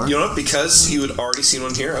that before? You know what? Because you had already seen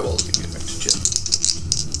one here, I will give you advantage.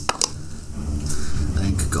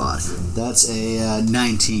 Thank God. That's a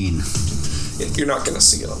 19. You're not going to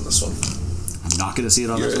see it on this one. I'm not going to see it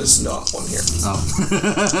on There this is not one here. one?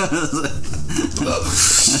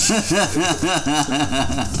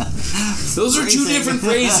 Those are two different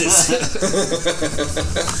phrases.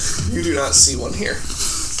 You do not see one here.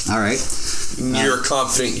 All right. You're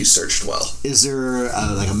confident you searched well. Is there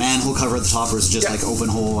like a manhole cover at the top, or is it just like open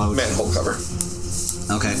hole out? Manhole cover.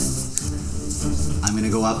 Okay. I'm going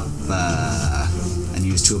to go up and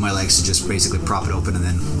use two of my legs to just basically prop it open and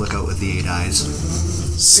then look out with the 8 eyes.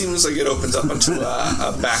 Seems like it opens up onto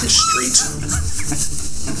a back street.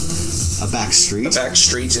 A back street? A back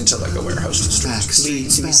street into like a warehouse district. Back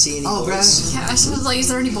street. Do we see any boys? Yeah, I was like, is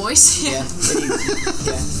there any boys? Yeah. Do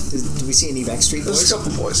we see any backstreet There's boys? a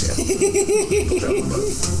couple boys, yeah.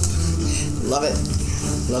 Love it.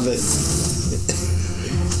 Love it.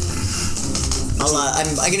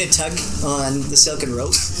 I'm gonna tug on the silken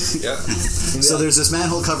rope. Yeah. So there's this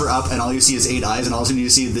manhole cover up, and all you see is 8 eyes, and all of a sudden you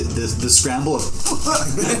see the scramble of.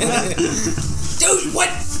 Dude, what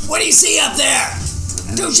do you see up there?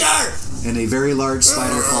 Dusha! And a very large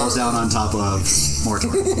spider falls down on top of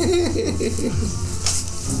Mor-Tor.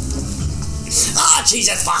 Ah,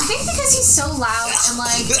 Jesus, fuck! I think because he's so loud and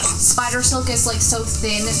like spider silk is like so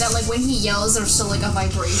thin that like when he yells there's still like a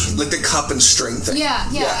vibration. Like the cup and string thing.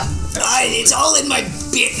 Yeah. It's all in my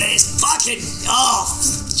business. Fucking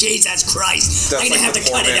Jesus Christ! That's I'm gonna have to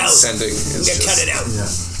cut it out. Sending I'm gonna cut it out.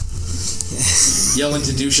 Yell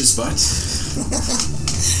into Dusha's butt.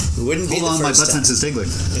 Wouldn't be Hold on, the my first butt time. sense is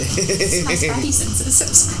tingling. My spidey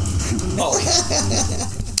senses. Ollie.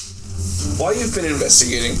 While you've been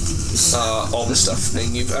investigating all this stuff,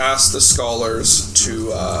 and you've asked the scholars to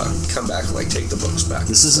come back and like take the books back.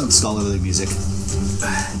 This isn't scholarly music.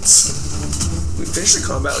 We finished the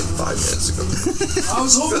combat like 5 minutes ago. I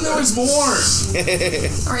was hoping there was more.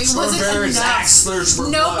 Alright, wasn't Stormbearer's axe enough. thirst for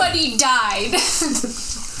Nobody died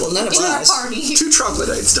Well, none of in our us. party. 2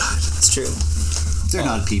 troglodytes died. It's true. They're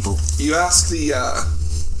not people. You ask the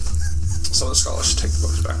some of the scholars to take the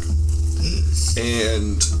books back,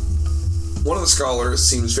 and one of the scholars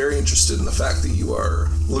seems very interested in the fact that you are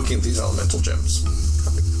looking at these elemental gems.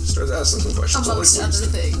 Starts asking some questions. Amongst Always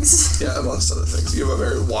other things. Yeah, amongst other things. You have a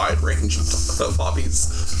very wide range of hobbies.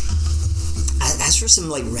 As for some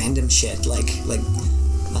like random shit, like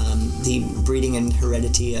the breeding and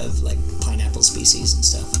heredity of like pineapple species and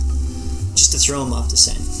stuff, just to throw them off the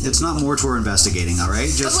scent. It's not Mor-Tor investigating, all right?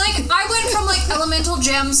 But Just like, I went from like elemental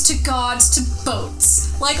gems to gods to boats.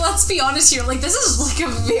 Like, let's be honest here. Like, this is like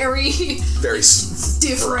a very different.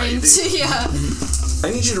 variety. Yeah. I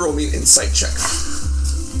need you to roll me an insight check.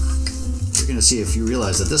 you're gonna see if you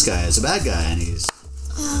realize that this guy is a bad guy, and he's.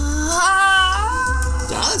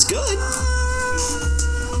 That's good.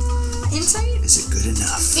 Insight? Is it good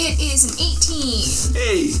enough? It is an 18.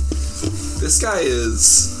 Hey, this guy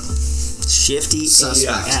is Shifty.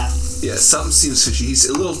 Suspect. Yeah, something seems fishy. He's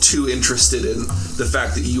a little too interested in the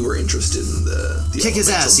fact that you were interested in the Kick his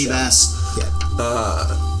ass, elemental Seabass. Yeah.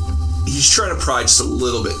 He's trying to pry just a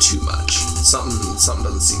little bit too much. Something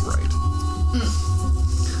doesn't seem right.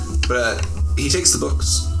 But he takes the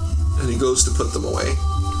books and he goes to put them away.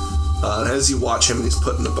 And as you watch him and he's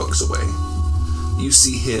putting the books away, you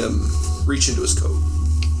see him reach into his coat,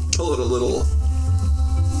 pull out a little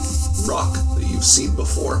rock that you've seen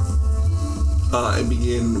before, and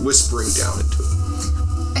begin whispering down into it.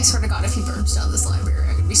 I swear to God, if he burns down this library,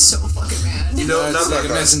 I'm gonna be so fucking mad. You know, It's not like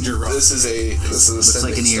that a messenger rock. This is a Looks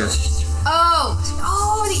like an ear. Oh,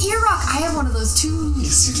 the ear rock. I have one of those too.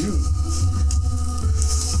 Yes, you do.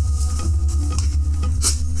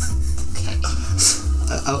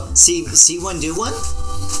 See one, do one?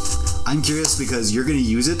 I'm curious because you're gonna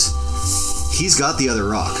use it. He's got the other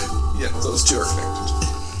rock. Yeah, those two are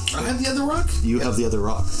connected. I have the other rock? You have the other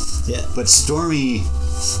rock. Yeah. But Stormy.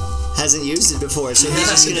 Hasn't used it before, so he's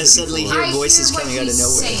just gonna suddenly hear I voices hear what coming out of he's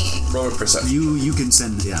nowhere. saying. Roll a perception. You can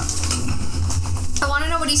send. Yeah. I want to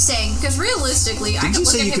know what he's saying because realistically, I Didn't could you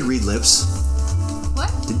look say at you him. could read lips?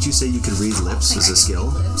 What? Didn't you say you could read lips as a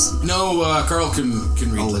skill? No, Carl can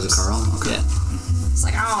read Oh, was it lips. Carl? Okay. Yeah. It's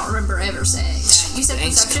like I don't remember ever saying that. You said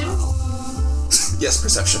Thanks, perception. Carl. Yes,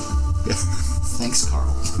 perception. Yeah. Thanks, Carl.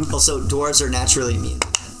 Also, dwarves are naturally immune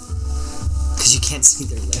because you can't see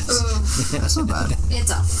their lips. Ooh, That's not bad. it's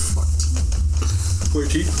a 14.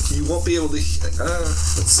 14. You won't be able to.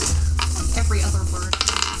 Let's see. Every other word.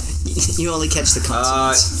 You only catch the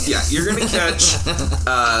consonants. Yeah, you're gonna catch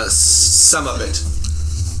some of it.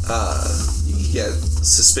 You get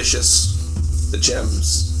suspicious. The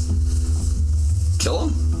gems. Kill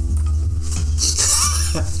him.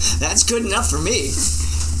 That's good enough for me.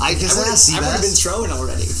 I would have been thrown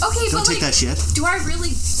already. Okay, Don't but take like, that shit. do I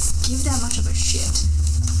really give that much of a shit?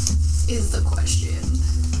 is the question.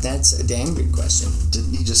 That's a damn good question.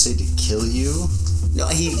 Didn't he just say to kill you? No,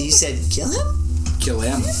 he said kill him? Kill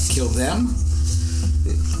him? Kill them?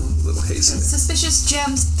 A little hazy. Suspicious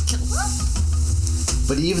gems. Kill them?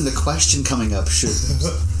 But even the question coming up should...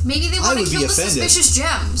 Maybe they want to kill the suspicious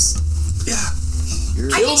gems. Yeah.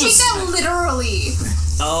 I can take that literally.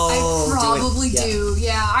 Oh, I probably do.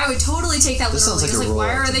 Yeah, I would totally take that This literally. sounds like It's a like, why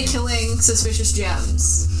roll are to they me. killing suspicious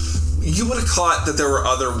gems? You would have caught that there were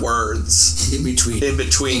other words In between. in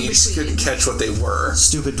between. You just couldn't catch what they were.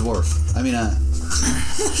 Stupid dwarf. I mean,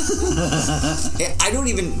 I don't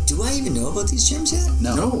even... Do I even know about these gems yet?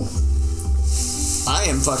 No. I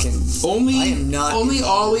am fucking... Only I am not Olly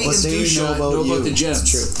involved. and What do you Dusha know about you? the gems.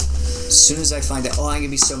 It's true. As soon as I find out... Oh, I'm going to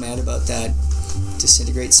be so mad about that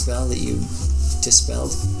disintegrate spell that you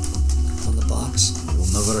dispelled on the box. we'll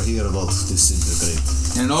never hear about disintegrate.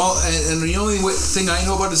 And the only thing I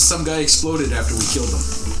know about is some guy exploded after we killed him.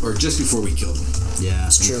 Or just before we killed him. Yeah.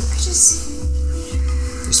 It's true.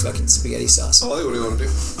 Just fucking spaghetti sauce. Ollie, what do you want to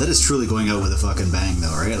do? That is truly going out with a fucking bang,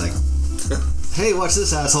 though, right? Like, hey, watch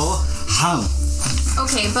this, asshole. How?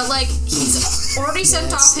 Okay, but like, he's already sent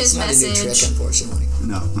off his it's not message. a new trick, unfortunately.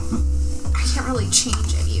 No. I can't really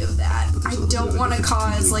change any of that. I don't want to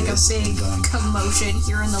cause like a big commotion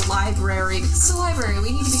here in the library. It's a library.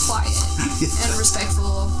 We need to be quiet and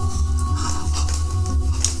respectful.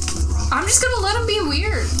 I'm just gonna let him be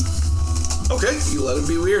weird. Okay, you let him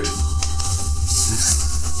be weird.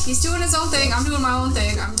 He's doing his own thing. I'm doing my own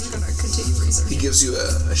thing. I'm just gonna continue He researching. gives you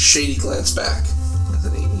a shady glance back, and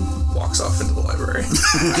then he walks off into the library.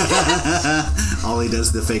 Ollie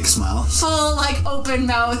does the fake smile. Full like open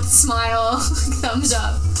mouth smile, thumbs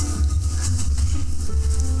up.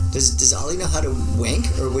 Does Ollie know how to wink,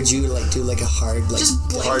 or would you like do like a hard like Just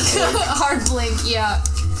blink. Hard blink. Hard blink. Yeah.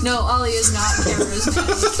 No, Ollie is not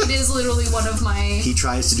charismatic. It is literally one of my. He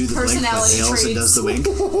tries to do the blink, but Personality he also traits. does the wink.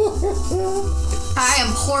 I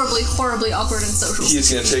am horribly, horribly awkward in social. He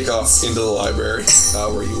is going to take off into the library,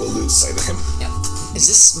 where you will lose sight of him. Yep.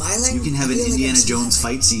 Is this smiling? You can have I an feel like Indiana I'm Jones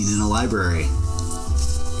smiling. fight scene in a library.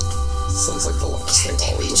 Sounds like the last thing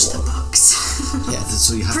Ollie Damage the would want. books. Yeah.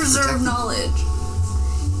 So you have to Preserve protect them. knowledge.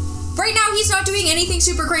 Right now, he's not doing anything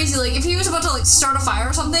super crazy. Like, if he was about to, like, start a fire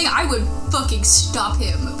or something, I would fucking stop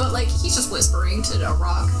him. But, like, he's just whispering to a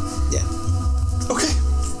rock. Yeah. Okay,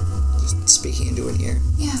 Just speaking into an ear.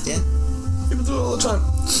 Yeah. Yeah. people do it all the time.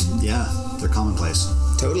 Yeah, they're commonplace.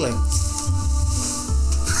 Totally.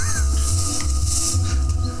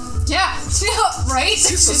 Yeah. Right?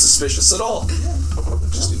 It's not suspicious at all. I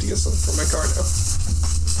just need to get something from my car now.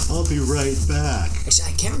 I'll be right back.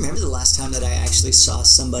 Actually, I can't remember the last time that I actually saw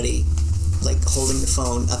somebody like holding the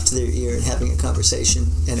phone up to their ear and having a conversation,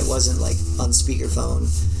 and it wasn't like on speakerphone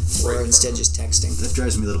or Right. instead just texting. That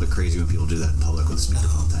drives me a little bit crazy when people do that in public with a speaker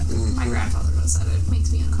all the time. My grandfather does that. It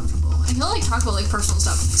makes me uncomfortable. And he'll, like, talk about, like, personal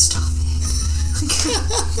stuff. I'm like, stop it.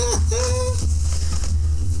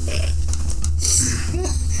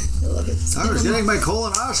 I love it. I was getting my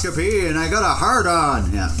colonoscopy and I got a hard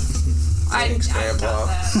on. Yeah. Thanks, I Grandpa. doubt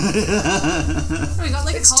that. We got,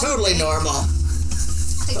 like, a It's call at the totally bank. normal.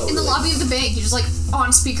 Like, in the lobby of the bank, you're just, like,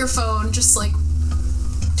 on speakerphone, just, like,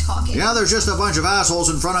 talking. Yeah, there's just a bunch of assholes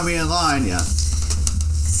in front of me in line. Yeah.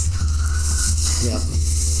 Yeah.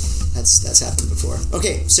 That's happened before.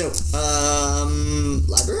 Okay, so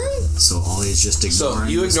library? So Ollie is just So ignoring.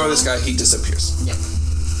 you ignore this guy, he disappears. Yep.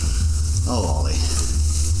 Oh, Ollie.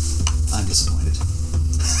 I'm disappointed.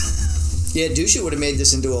 Yeah, Dusha would have made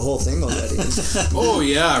this into a whole thing already. Oh,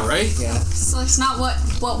 yeah, right? Yeah. So it's not what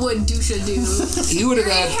would Dusha do. He would have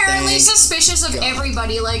You're had inherently Thank suspicious of God.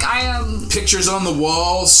 everybody. Like, I am... pictures on the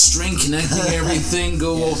wall, string connecting everything,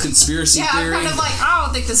 go all conspiracy Yeah, I'm theory. kind of like, I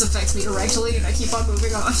don't think this affects me directly, and I keep on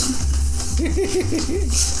moving on.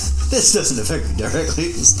 This doesn't affect me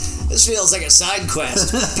directly. This feels like a side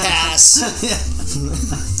quest. Pass.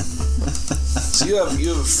 So you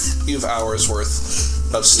have hours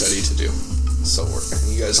worth of study to do. So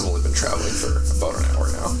you guys have only been traveling for about an hour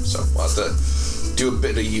now. So we'll have to do a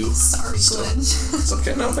bit of you. Sorry, still. Glenn. It's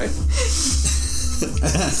okay, no, hey.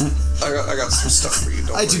 I got some stuff for you.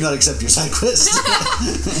 Don't I do worry. not accept your side quest.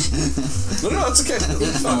 No, it's okay. It'll be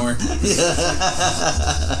fine. Don't worry.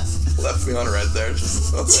 Left me on red there.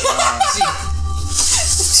 Just,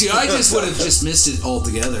 See, I just would have just missed it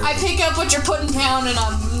altogether. I pick up what you're putting down, and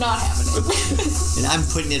I'm not having it. And I'm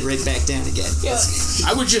putting it right back down again. Yeah.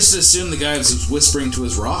 I would just assume the guy was whispering to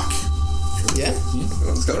his rock. Yeah.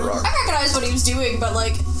 Let's go to rock. I recognized what he was doing, but,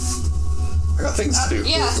 like, I got things to do.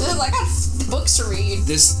 Yeah, I got books to read.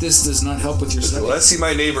 This does not help with your study. When I see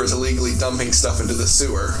my neighbors illegally dumping stuff into the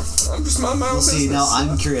sewer, I'm just minding my own business. See, now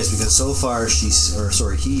I'm curious because so far he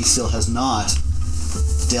still has not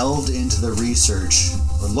delved into the research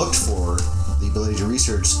or looked for the ability to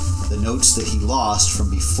research the notes that he lost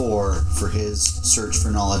from before for his search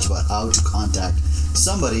for knowledge about how to contact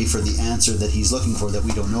somebody for the answer that he's looking for that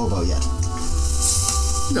we don't know about yet.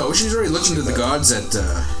 No, she's already looking to the gods at...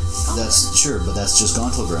 That's sure, but that's just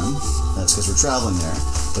Gauntlgrim. That's because we're traveling there.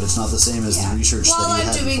 But it's not the same as the research While that he I'm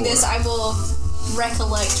had doing before. this, I will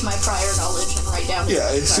recollect my prior knowledge and write down. Yeah,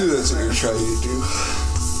 I assume that's what you're trying to do.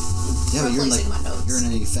 Yeah, but replacing my notes. you're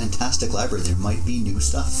in a fantastic library. There might be new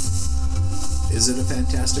stuff. Is it a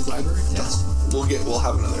fantastic library? Yes. We'll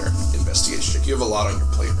have another investigation check. You have a lot on your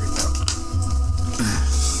plate right now.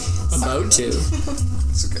 About to.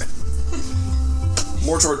 It's okay.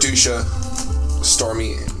 Mor-Tor, Dusha,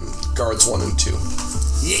 Stormy, and guards 1 and 2.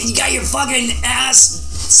 You got your fucking ass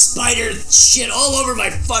spider shit all over my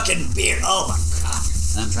fucking beard. Oh my god.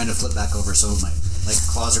 And I'm trying to flip back over so my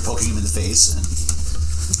claws are poking him in the face. And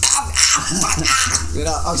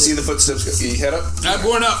You see the footsteps go. You head up? I'm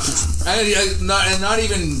going up. Not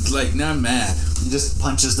even, now I'm mad. he just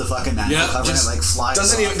punches the fucking mantle cover and it flies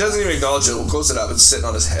doesn't off. even acknowledge it. We'll close it up. It's sitting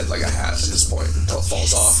on his head like a hat at this point until it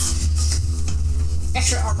falls off.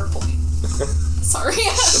 Extra armor point. Sorry.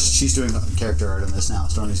 She's doing character art on this now.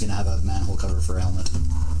 Stormy's gonna have a manhole cover for a helmet.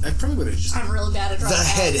 I probably would have just... I'm really bad at drawing. The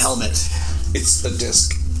head hats. helmet. It's a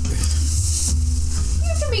disc. You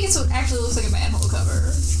have to make it so it actually looks like a manhole cover.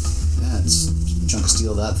 Yeah, it's a chunk of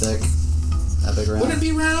steel that thick. That big around. Would it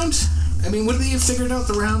be round? I mean, would they have figured out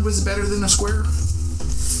the round was better than a square?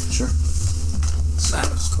 Sure.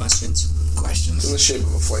 Questions. It's in the shape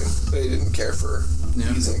of a flame. They didn't care for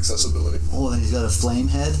ease and accessibility. Oh, then he's got a flame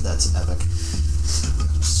head? That's epic.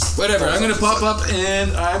 Whatever, I'm gonna pop up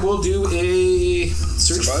and I will do a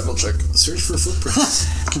Survival check. search for footprints.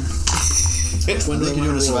 I think you're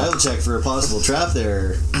doing a survival check for a possible trap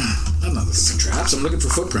there. I'm not looking for traps, I'm looking for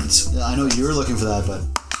footprints. Yeah, I know you were looking for that, but...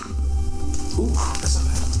 Ooh, that's not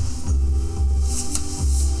bad.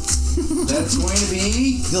 That's going to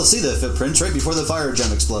be... You'll see the footprints right before the fire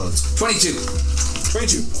gem explodes. 22.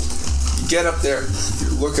 22. You get up there,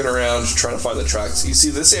 you're looking around, trying to find the tracks. You see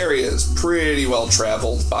this area is pretty well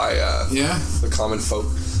traveled by the common folk.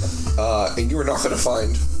 And you are not going to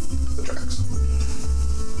find the tracks.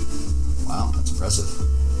 Wow, that's impressive.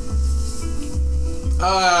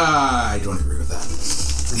 I don't agree with that.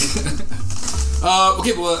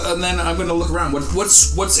 Okay, well, and then I'm going to look around.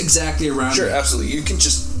 What's exactly around Sure, me? absolutely. You can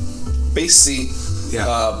just basically see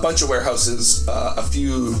a bunch of warehouses, a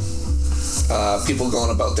few people going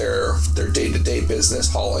about their day-to-day business,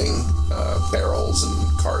 hauling barrels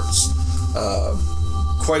and carts.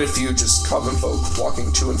 Quite a few just common folk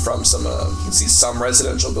walking to and from some. You can see some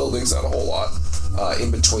residential buildings, not a whole lot.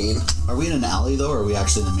 In between. Are we in an alley, though, or are we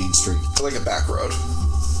actually in the main street? Like a back road.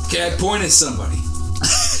 Okay, I point at somebody.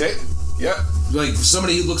 Okay, yeah. Like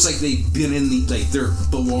somebody who looks like they've been in the, they're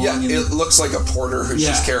belonging. Yeah, it looks like a porter who's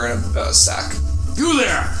just carrying a sack. You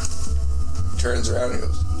there! Turns around and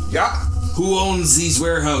goes, yeah. Who owns these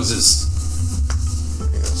warehouses?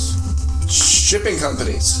 He goes, shipping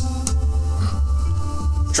companies.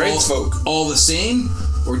 Tradesfolk. All the same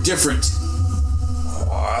or different?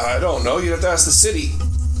 I don't know. You'd have to ask the city.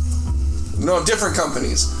 No, different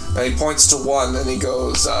companies. And he points to one and he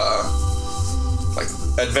goes, like,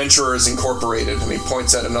 Adventurers Incorporated. And he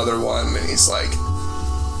points at another one and he's like,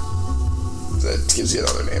 that gives you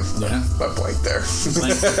another name. Yeah. But blank there.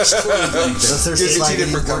 Blank. Totally blank there. So Gives you two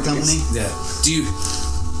different companies. Yeah.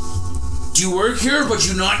 Do you work here, but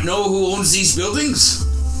you not know who owns these buildings?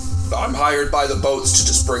 I'm hired by the boats to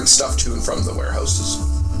just bring stuff to and from the warehouses.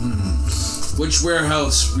 Which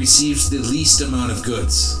warehouse receives the least amount of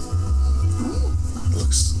goods?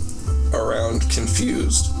 Looks around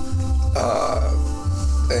confused.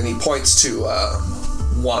 And he points to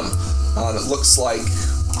one. And it looks like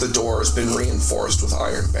the door has been reinforced with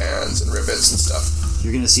iron bands and rivets and stuff.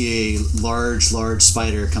 You're gonna see a large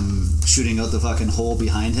spider come shooting out the fucking hole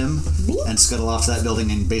behind him and scuttle off that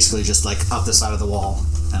building and basically just up the side of the wall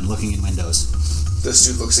and looking in windows. This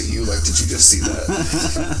dude looks at you like, did you just see that?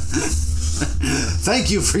 Thank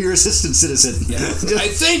you for your assistance, citizen. Yeah. I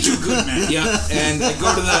thank you, good man. Yeah. And I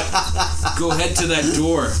go head to that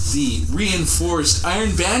door, the reinforced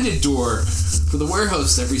iron banded door for the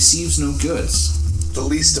warehouse that receives no goods. The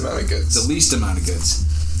least amount of goods. The least amount of goods.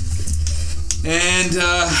 And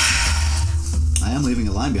I am leaving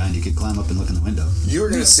a line behind. You could climb up and look in the window. You are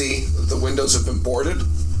going to see that the windows have been boarded.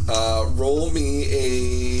 Roll me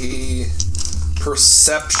a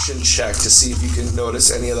perception check to see if you can notice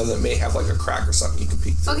any of them that may have like a crack or something you can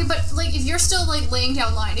peek through. Okay, but like if you're still like laying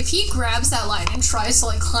down line, if he grabs that line and tries to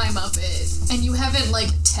like climb up it, and you haven't like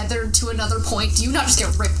tethered to another point, do you not just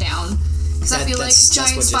get ripped down? Because I feel like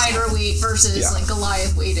giant spider weight versus like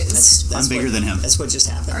Goliath weight is. I'm bigger than him. That's what just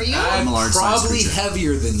happened. Are you? I'm a large Probably size creature.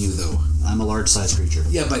 heavier than you, though. I'm a large size creature.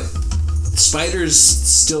 Yeah, but spiders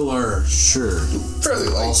still are. Sure. Fairly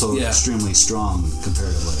light. Also extremely strong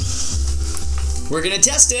comparatively. We're gonna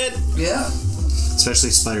test it. Yeah. Especially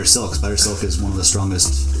spider silk. Spider silk is one of the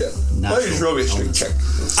strongest. Yeah. Why don't you just roll me a strength check?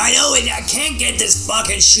 I know it. I can't get this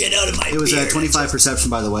fucking shit out of my It was beard. a 25 perception,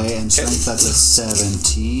 by the way, and strength, that's a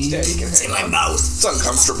 17. Yeah, you can It's in hang my on. mouth. It's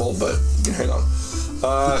uncomfortable, but you can hang on.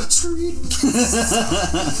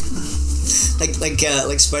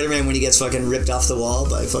 Like Spider-Man when he gets fucking ripped off the wall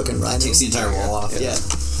by fucking Rhino. Takes the entire wall off. Yeah.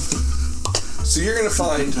 So you're going to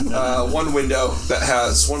find one window that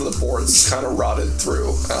has one of the boards kind of rotted through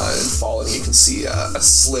and fallen. You can see a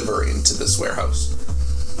sliver into this warehouse.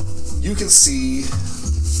 You can see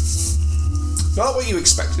not what you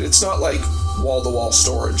expected. It's not like wall-to-wall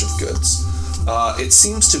storage of goods. It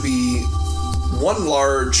seems to be one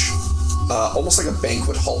large, almost like a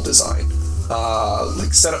banquet hall design,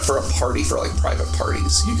 like set up for a party for like private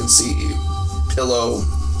parties. You can see pillow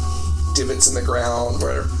divots in the ground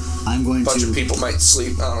where I'm going a bunch to of people might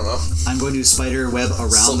sleep. I don't know. I'm going to spider web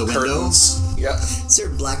around Silk the window. curtains. Yeah. Is there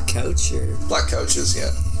a black couch or? Black couches,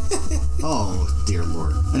 yeah. Oh dear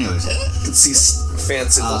lord. Anyways, You can see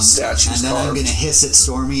fancy little statues and then I'm carved. going to hiss at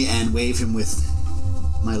Stormy and wave him with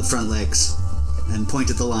my front legs and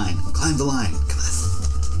point at the line. Climb the line. Come on.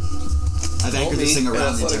 I've anchored this thing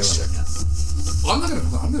around the entire athletics check.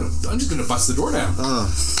 window. I'm just gonna bust the door down.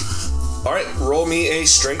 All right, roll me a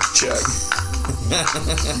strength check.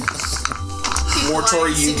 Mor-Tor,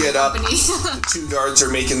 you get up. The two guards are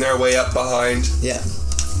making their way up behind. Yeah.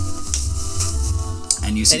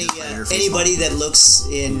 And you see the spider face Anybody that looks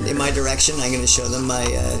in my direction, I'm gonna show them my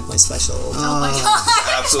my special. Oh my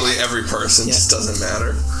god. Absolutely every person, just doesn't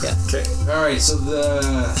matter. Yeah. Okay. All right, so the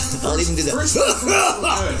I'll even do that. first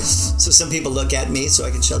one. So some people look at me, so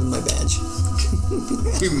I can show them my badge.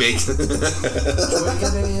 You make it.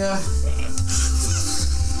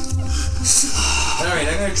 All right,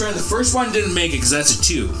 I'm gonna try. The first one didn't make it because that's a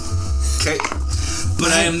 2. Okay.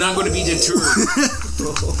 But I am not going to be deterred.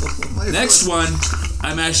 Next one,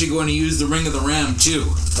 I'm actually going to use the Ring of the Ram too.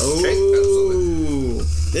 Okay, absolutely.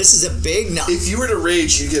 This is a big nut. If you were to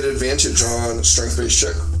rage, you get advantage on a strength-based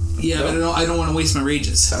check. Yeah, but I don't want to waste my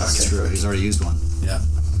rages. That's true. He's already used one. Yeah.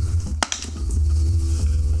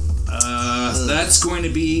 That's going to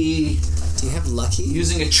be Do you have lucky?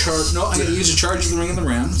 using a charge. No, I'm going to use a charge of the Ring of the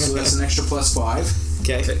Ram, so that's an extra +5.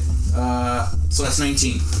 Okay. So that's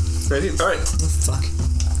 19. Ready? All right. Oh, fuck.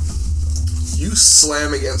 You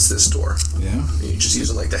slam against this door. Yeah. You're just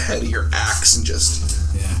using like the head of your axe and just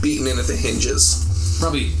beating in at the hinges.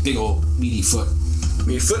 Probably big old meaty foot.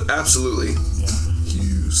 Your foot, absolutely. Yeah.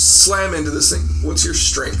 You slam into this thing. What's your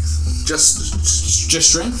strength? Just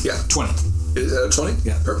strength? Yeah. 20. Is that a 20?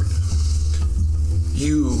 Yeah. Perfect.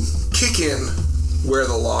 You kick in where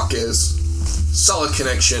the lock is. Solid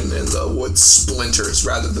connection, and the wood splinters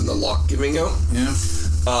rather than the lock giving out. Yeah.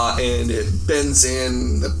 And it bends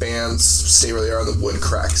in, the bands stay where they are, the wood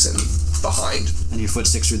cracks in behind. And your foot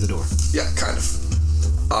sticks through the door. Yeah, kind of.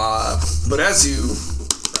 But as you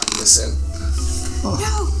crack this in,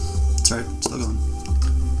 It's alright. Still going.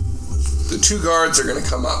 the two guards are going to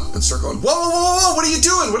come up and start going, whoa, whoa, whoa, whoa, what are you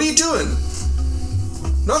doing? What are you doing?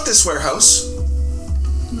 Not this warehouse.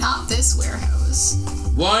 Not this warehouse.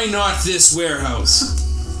 Why not this warehouse?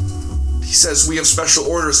 He says, we have special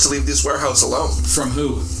orders to leave this warehouse alone. From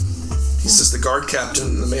who? He says, the guard captain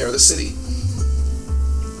and the mayor of the city.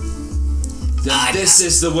 Then this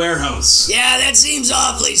is the warehouse. Yeah, that seems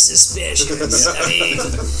awfully suspicious.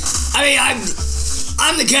 I mean,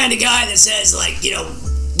 I'm the kind of guy that says, like, you know,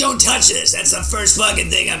 don't touch this. That's the first fucking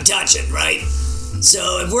thing I'm touching, right?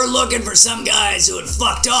 So if we're looking for some guys who had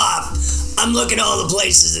fucked off, I'm looking all the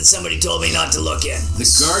places that somebody told me not to look in. The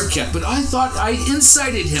guard kept, but I thought I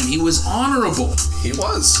incited him. He was honorable. He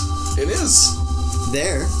was. It is.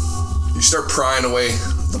 There. You start prying away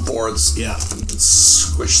the boards. Yeah. You can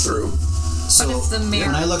squish through. So But if the mayor-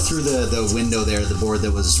 when I look through the window there, the board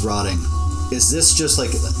that was rotting, is this just like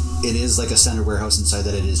it is like a standard warehouse inside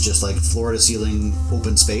that it is just like floor to ceiling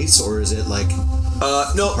open space, or is it like?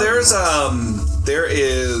 No, there is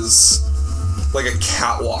like a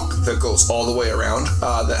catwalk that goes all the way around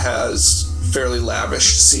that has fairly lavish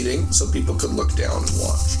seating, so people could look down and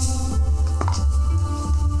watch.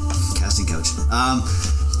 Casting couch.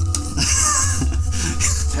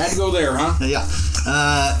 Had to go there, huh? Yeah.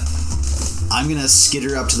 I'm gonna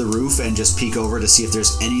skitter up to the roof and just peek over to see if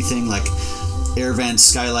there's anything like air vents,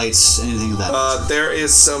 skylights, anything of that. There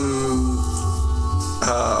is some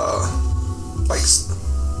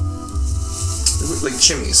like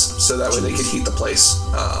chimneys, so that way they could heat the place.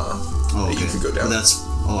 Okay. You could go down.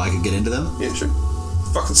 I could get into them? Yeah, sure.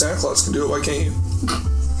 Fucking Santa Claus can do it. Why can't you?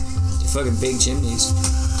 Fucking big chimneys.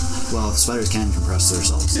 Well, spiders can compress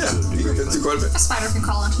themselves. Yeah, you can do quite a bit. A spider can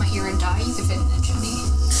crawl into my ear and die. You can fit in a chimney.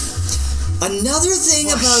 Another thing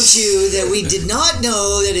about you that we did not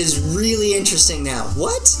know that is really interesting now.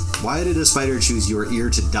 What? Why did a spider choose your ear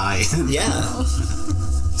to die in? Yeah.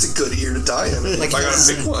 It's a good ear to die in. Like, if I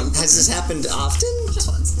gotta pick one. Has this happened often? Just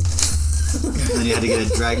once. And then you had to get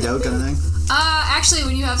it dragged out kind of thing? Actually,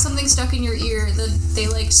 when you have something stuck in your ear, they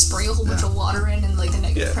like spray a whole bunch of water in, and like the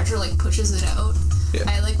negative pressure like pushes it out. Yeah.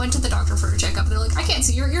 I like went to the doctor for a checkup, and they're like, I can't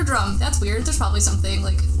see your eardrum. That's weird. There's probably something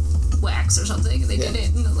like wax or something. And they did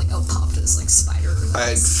it, and like out popped this like spider.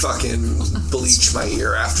 I'd fucking bleach my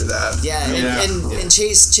ear after that. Yeah, and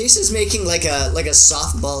Chayse is making like a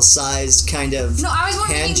softball sized kind of No, I was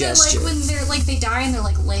wondering hand that gesture. like when they're like they die and they're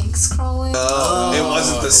like legs crawling. Oh, it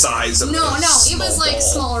wasn't the size of No, a it was like ball.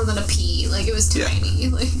 smaller than a pea. Like it was tiny.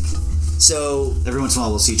 Like So Every once in a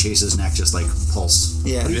while we'll see Chase's neck just like pulse.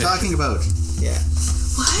 Yeah. What are you talking about? yeah.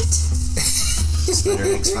 what? Spider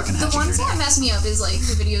eggs fucking The hatching ones your that neck. mess me up is like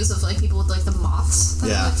the videos of like people with like the moths. that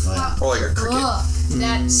Yeah, are, oh, like, yeah. Or like a cricket.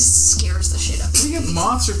 That scares the shit out of Do me. you get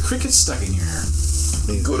moths or crickets stuck in your hair?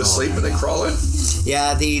 Go to sleep and they crawl in.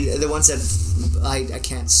 Yeah, the ones that I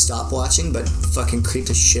can't stop watching but fucking creep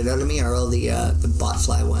the shit out of me are all the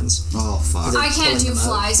botfly ones. Oh, fuck. I can't do pulling them out.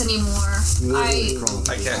 flies anymore. I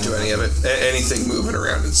I can't do any of it. Anything moving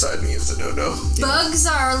around inside me is a no-no. bugs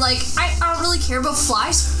are like I don't really care, but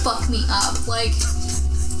flies fuck me up. Like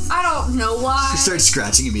I don't know why. She starts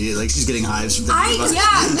scratching immediately, like she's getting hives from thinking about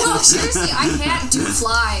it. No, seriously, I can't do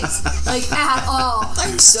flies like at all.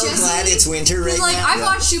 I'm so Jesse, glad it's winter right Like now. I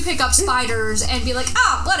watched you pick up spiders and be like,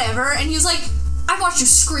 whatever, and he was like, I watched you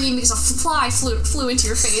scream because a fly flew into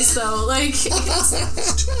your face though. Like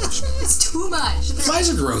it's too much. Flies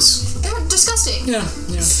are gross. They're disgusting. Yeah.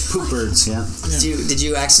 Poop birds, yeah. Did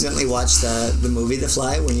you accidentally watch the movie The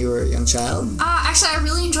Fly when you were a young child? Actually, I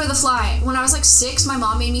really enjoy The Fly. When I was like 6, my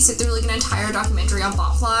mom made me sit through like an entire documentary on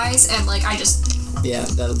botflies, and like I just Yeah,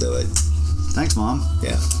 that'll do it. Thanks, Mom.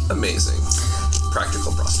 Yeah. Amazing.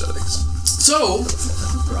 Practical prosthetics. So,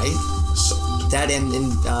 Right? So, That and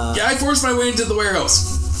I forced my way into the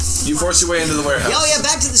warehouse. you force your way into the warehouse. oh yeah,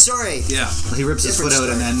 back to the story. Yeah. He rips his foot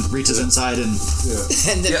Different out and then reaches inside and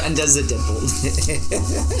And does the dimple.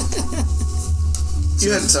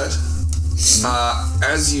 You head inside.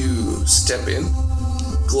 As you step in,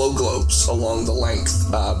 glow globes along the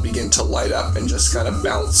length begin to light up and just kind of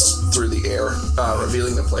bounce through the air,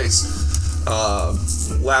 revealing the place.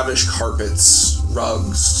 Lavish carpets,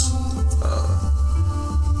 rugs,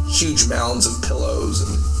 huge mounds of pillows,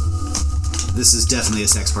 and this is definitely a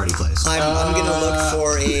sex party place. I'm gonna look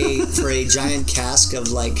for a giant cask of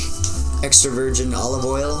like extra virgin olive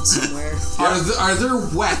oil somewhere. Are there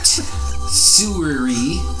wet,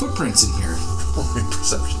 sewery footprints in here?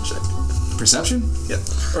 perception check. Perception? Yeah,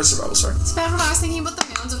 or survival, sorry. it's bad when I was thinking about the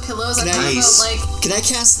mounds of pillows. I thought Nice. about like Can I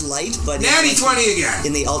cast light, but Natty like, 20 again.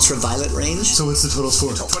 in the ultraviolet range? So what's the total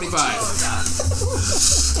score? 25.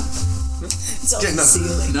 It's on Yeah, the nothing.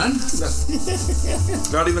 ceiling.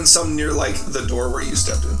 None? Not even some near like the door where you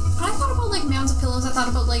stepped in. when I thought about like mounds of pillows, I thought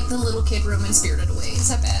about like the little kid room in Spirited Away. Is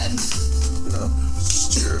that bad? No, it's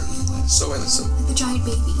just you're so innocent. Like the giant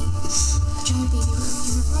baby room. You ever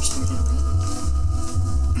watched Spirited Away?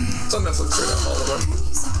 It's on Netflix right now, all of them. I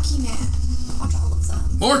use that key man. Watch all of them.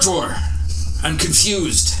 Mor-Tor, I'm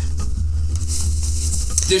confused.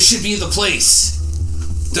 This should be the place.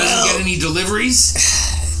 Doesn't get any deliveries?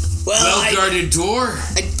 Well, Well-guarded door?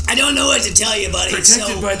 I don't know what to tell you, buddy.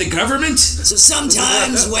 Protected by the government? So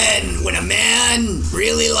sometimes when a man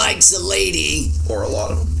really likes a lady, Or a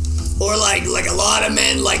lot of them. or like a lot of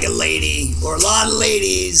men like a lady, or a lot of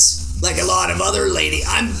ladies like a lot of other lady,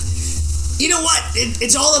 you know what?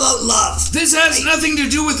 It's all about love. This has nothing to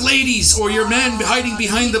do with ladies or your man hiding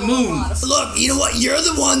behind the moon. Look, you know what? You're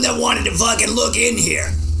the one that wanted to fucking look in here.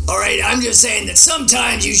 All right, I'm just saying that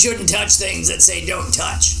sometimes you shouldn't touch things that say don't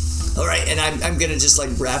touch. All right, and I'm gonna just like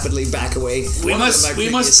rapidly back away. We must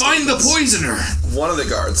find the poisoner. One of the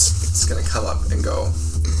guards is going to come up and go,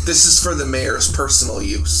 "This is for the mayor's personal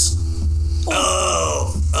use."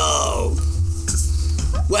 Oh.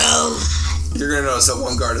 Well, You're going to notice that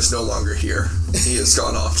one guard is no longer here. He has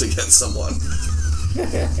gone off to get someone.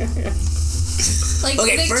 Like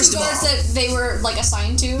Okay, the first two of guards all- that they were like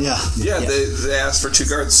assigned to. Yeah. Yeah, they asked for 2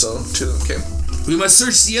 guards, so 2 of them came. We must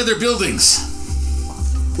search the other buildings.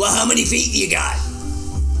 Well, how many feet you got?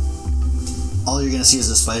 All you're gonna see is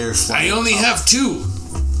a spider fly. I only have 2.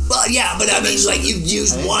 Well, yeah, but I mean, like, you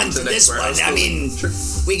used one The for next this one. warehouse I mean, building. Sure.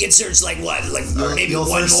 we could search, like, what? Like, maybe You'll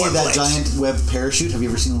one first more see that place. giant web parachute. Have you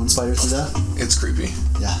ever seen one spider do that? It's creepy.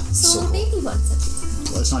 Yeah. So cool. baby ones.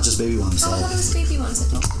 Well, it's not just baby ones. Oh, I thought it was baby ones.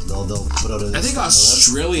 They'll put out a. I think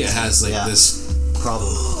Australia has like Yeah. this.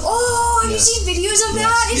 Probably. Oh, have Yes. you seen videos of Yes.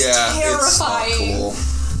 that? It's Yeah, terrifying. it's not cool.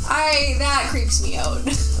 That creeps me out.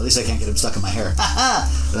 At least I can't get him stuck in my hair.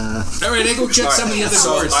 All right, I go check some of the other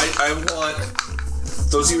so doors. I want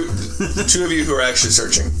those of you, the 2 of you who are actually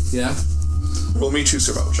searching, Yeah, roll me 2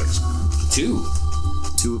 survival checks. 2.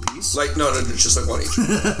 2 apiece. Like no, just like 1 each.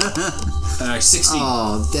 16.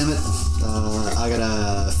 Oh, damn it. I got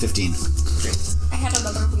a 15. I had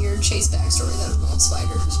another weird Chayse backstory that involved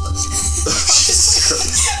spiders, but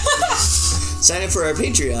Sign up for our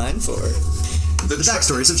Patreon for... The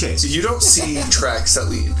Backstories of Chayse. You don't see tracks that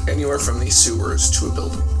lead anywhere from these sewers to a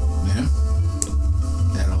building. Yeah.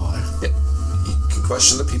 That all. Yeah. You can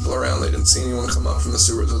question the people around. They didn't see anyone come up from the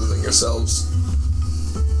sewers other than yourselves.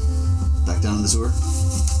 Back down in the sewer?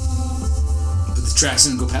 But the tracks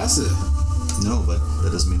didn't go past it. No, but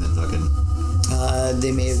that doesn't mean that fucking.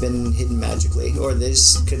 they may have been hidden magically. Or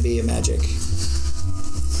this could be a magic.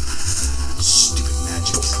 Stupid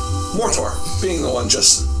magic. Mor-Tor, being the one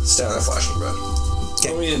just standing there flashing red.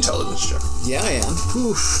 Give me an intelligence check. Yeah, I am.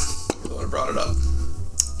 You're the one who brought it up.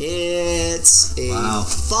 It's a Wow.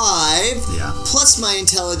 5 Yeah. plus my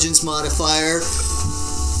intelligence modifier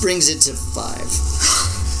brings it to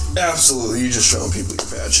 5. Absolutely, you just showing people your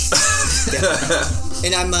badge.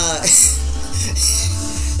 And I'm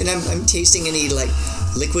I'm tasting any like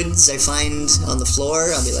liquids I find on the floor.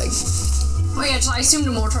 I'll be like, oh yeah, I assumed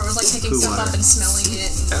Mor-Tor was like picking Poo stuff water. up and smelling it.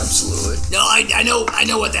 Absolutely. no, I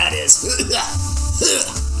know what that is.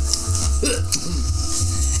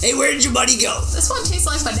 Hey, where did your buddy go? This one tastes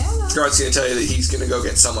like banana. Guard's gonna tell you that he's gonna go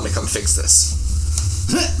get someone to come fix this.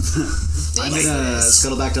 I'm gonna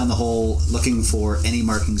scuttle back down the hole looking for any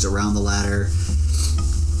markings around the ladder.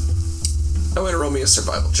 I'm gonna roll me a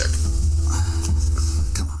survival check.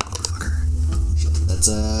 Come on, motherfucker.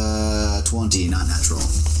 That's 20, not natural.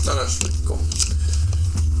 No, cool.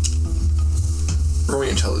 Roll me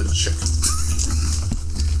an intelligence check.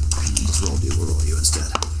 Just we'll roll you instead.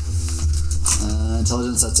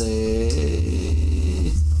 Intelligence, that's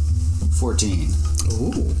a 14.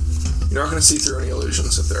 Ooh. You're not going to see through any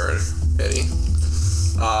illusions if there are any.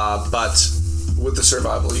 But with the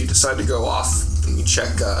survival, you decide to go off and you check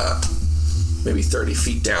maybe 30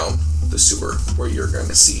 feet down the sewer where you're going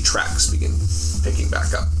to see tracks begin picking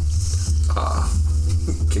back up.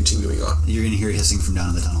 Continuing on. You're gonna hear hissing from down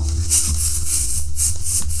in the tunnel.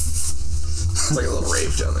 It's like a little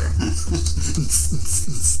rave down there.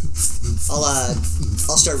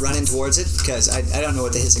 I'll start running towards it because I don't know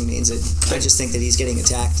what the hissing means. I just think that he's getting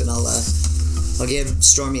attacked, and I'll give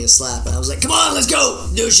Stormy a slap, and I was like, "Come on, let's go!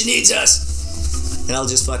 Dusha needs us!" And I'll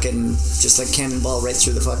just like cannonball right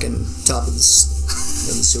through the fucking top of the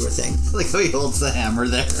sewer thing. Like how he holds the hammer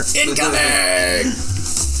there. Incoming!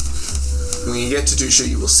 When you get to Dusha,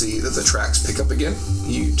 you will see that the tracks pick up again.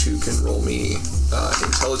 You two can roll me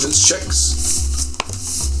intelligence checks.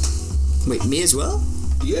 Wait, me as well?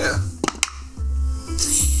 Yeah.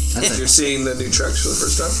 That's You're seeing the new tracks for the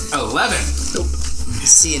first time? 11. Nope.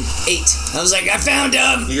 Seeing 8. I was like, I found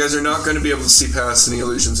him! You guys are not going to be able to see past any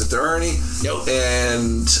illusions if there are any. Nope.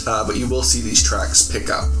 And but you will see these tracks pick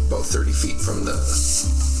up about 30 feet from the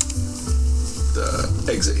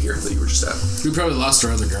exit here that you were just at. We probably lost our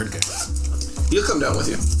other guard guy. He'll come down with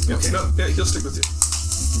you. Okay. No, yeah, he'll stick with you.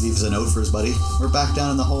 He leaves a note for his buddy. We're back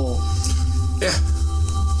down in the hole. Yeah.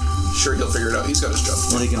 Sure, he'll figure it out. He's got his job.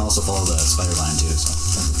 Well, he can also follow the spider line too, so.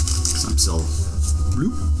 'Cause I'm still.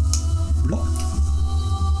 Bloop. Bloop.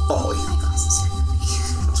 Olly. That's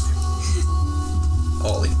okay.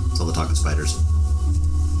 Olly. It's all the talking spiders.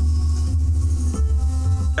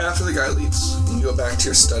 After the guy leaves, you go back to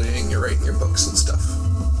your studying, you're writing your books and stuff.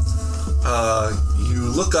 You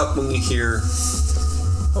look up when you hear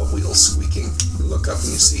a wheel squeaking. You look up and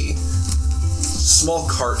you see a small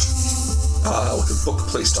cart with a book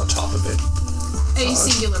placed on top of it. A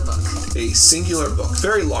singular book. A singular book,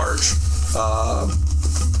 very large.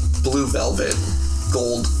 Blue velvet,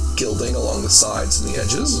 gold gilding along the sides and the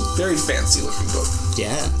edges. Very fancy looking book.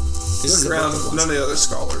 Yeah. This is Look a around, book of none of the other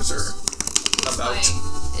scholars are about.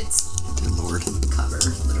 It's Good lord. cover,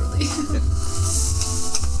 literally.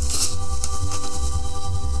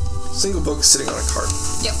 Single book sitting on a cart.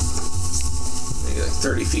 Yep. maybe like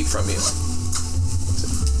 30 feet from you.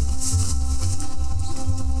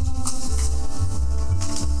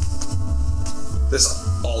 This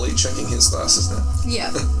Ollie checking his glasses now.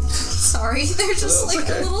 Yeah. Sorry, they're just No, it's like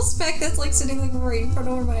okay. a little speck that's like sitting like right in front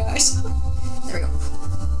of my eyes. There we go.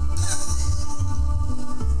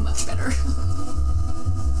 Much better.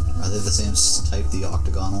 Are they the same type, the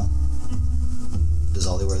octagonal? Does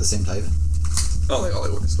Ollie wear the same type? Ollie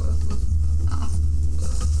wears glasses. I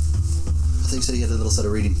thought you said he had a little set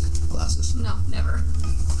of reading glasses. No, never.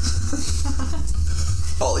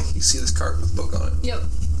 Ollie, you see this cart with a book on it. Yep.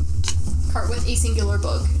 Cart with a singular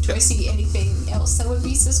book. Do I see anything else that would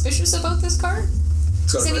be suspicious about this cart?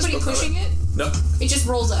 It's got Is a nice anybody book on pushing it? No. It just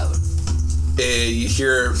rolls out. You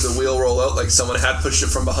hear the wheel roll out like someone had pushed it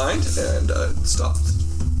from behind and it stopped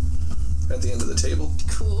at the end of the table.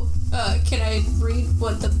 Cool. Can I read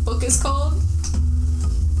what the book is called?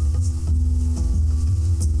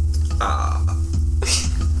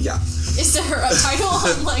 Yeah. Is there a title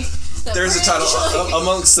on like the There's a title bridge? Like-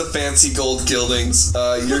 amongst the fancy gold gildings.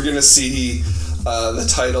 You're gonna see the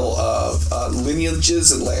title of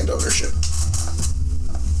Lineages and Land Ownership.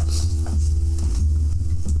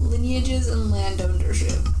 Lineages and land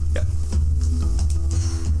ownership. Yeah.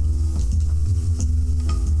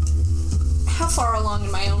 How far along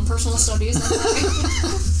in my own personal studies am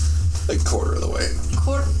I? Like quarter of the way.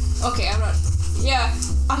 Okay, I'm not. Yeah,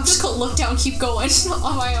 I'm just gonna look down, keep going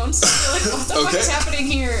on my own. So like, what the fuck is happening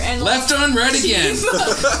here? And like, Left on, right again. No,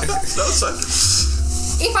 it's fine.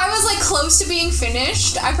 if I was like close to being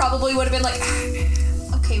finished, I probably would have been like,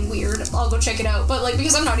 okay, weird. I'll go check it out. But like,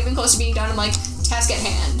 because I'm not even close to being done, I'm like, task at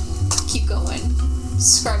hand. Keep going.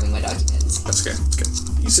 Scribing my documents. That's okay. It's good.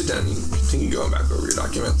 You sit down and you continue going back over your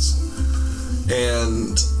documents.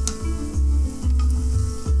 And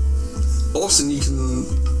all of a sudden you can,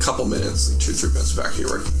 couple minutes, like 2 or 3 minutes back here,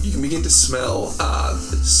 where you can begin to smell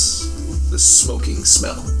this smoking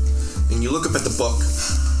smell. And you look up at the book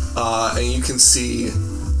and you can see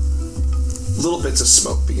little bits of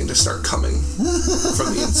smoke begin to start coming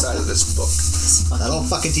from the inside of this book. That'll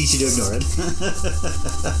fucking teach you to ignore it.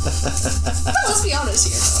 Let's be honest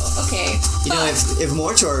here, though. Okay. You know, if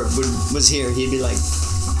Mor-Tor was here, he'd be like,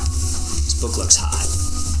 this book looks hot.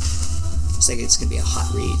 It's like it's gonna be a hot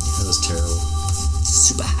read. That was terrible.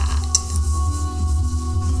 Super hot.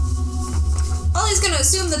 Ollie's gonna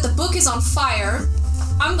assume that the book is on fire.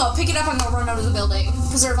 I'm gonna pick it up, I'm gonna run out of the building,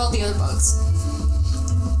 preserve all the other books.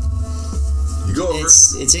 You go over,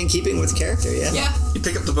 It's in keeping with character, yeah? Yeah. you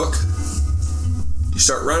pick up the book, you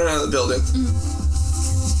start running out of the building.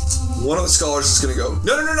 One of the scholars is going to go,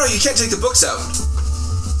 no, you can't take the books out.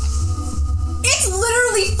 It's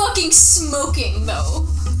literally fucking smoking, though.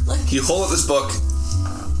 Like, You hold up this book,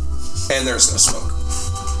 and there's no smoke.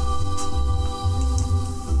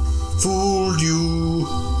 Fooled you.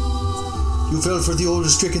 You fell for the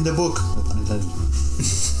oldest trick in the book. No pun intended.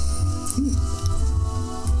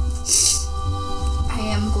 I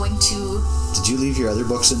am going to... Did you leave your other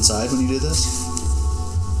books inside when you did this?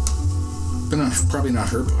 But no, probably not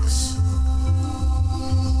her books.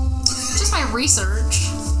 Just my research.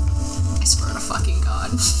 I swear to fucking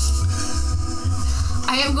God.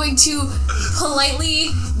 I am going to politely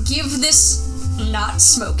give this not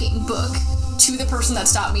smoking book to the person that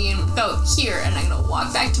stopped me and go, here, and I'm gonna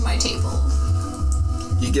walk back to my table.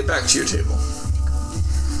 You get back to your table.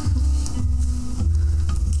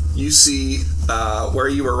 You see where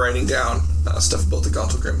you were writing down stuff about the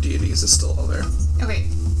Gauntlgrim deities is still all there. Okay.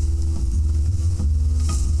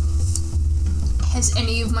 Has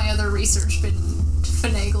any of my other research been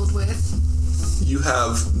finagled with? You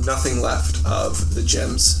have nothing left of the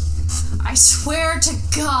gems. I swear to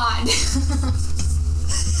God.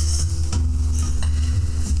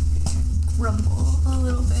 Grumble a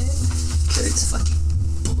little bit. Okay. It's fucking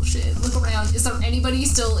bullshit. Look around. Is there anybody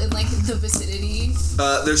still in, like, the vicinity?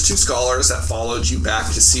 There's 2 scholars that followed you back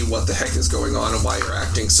to see what the heck is going on and why you're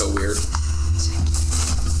acting so weird.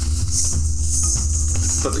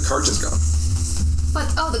 But the cart is gone.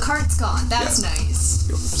 But, oh, the cart's gone. That's Yeah. nice.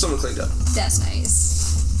 Someone cleaned up. That's nice.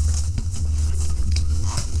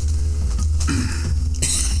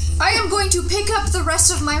 I am going to pick up the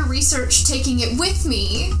rest of my research, taking it with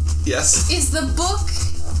me. Yes? Is the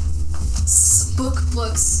books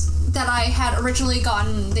that I had originally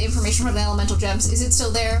gotten the information from the elemental gems, is it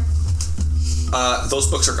still there? Those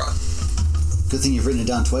books are gone. Good thing you've written it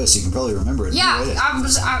down twice, so you can probably remember it. Yeah, When you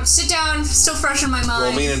write I'm sit down, still fresh in my mind.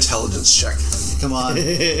 Roll me an intelligence check. it. Come on,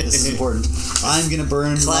 this is important. I'm gonna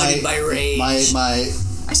burn Clouded by rage. my.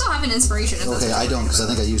 I still have an inspiration. If that's Okay, what I you're don't, because I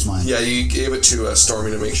worried think I used mine. Yeah, you gave it to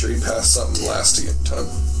Stormy to make sure he passed something last time.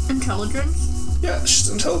 about. Intelligence? Yeah, it's just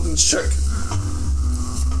an intelligence check.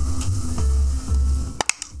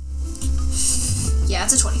 Yeah,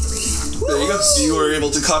 it's a 23. There you go. So you were able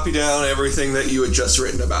to copy down everything that you had just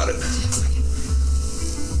written about it.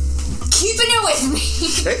 Keeping it with me.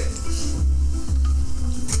 Okay.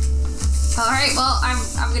 Alright, well,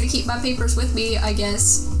 I'm gonna keep my papers with me, I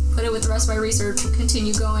guess. Put it with the rest of my research and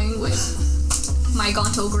continue going with my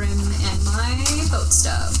Gauntogrim and my boat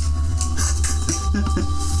stuff.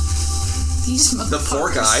 These The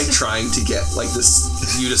poor guy trying to get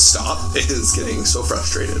you to stop is getting so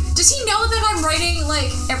frustrated. Does he know that I'm writing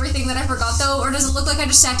everything that I forgot though, or does it look like I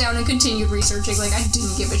just sat down and continued researching like I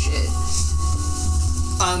didn't give a shit?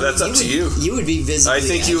 That's up to you. You would be visibly. I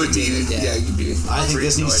think you would be. Yeah, you'd be. I think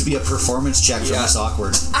this needs to be a performance check for Miss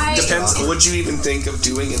Awkward. Depends. Would you even think of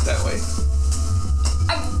doing it that way?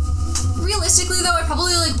 Realistically though, I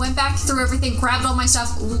probably went back through everything, grabbed all my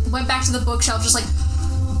stuff, went back to the bookshelf, just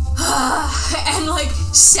and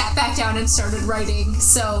sat back down and started writing.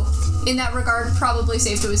 So in that regard, probably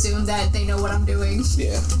safe to assume that they know what I'm doing.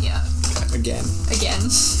 Yeah. Yeah. Again.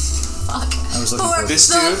 Fuck. I was looking for this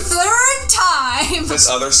the dude, third time. This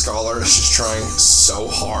other scholar is just trying so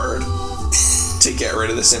hard to get rid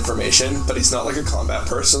of this information, but he's not a combat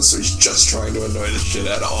person, so he's just trying to annoy the shit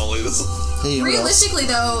out of Olly. Realistically,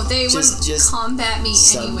 though, they wouldn't combat me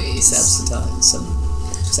anyways.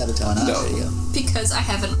 Sabotage. No. There you go. Because I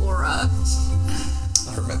have an aura.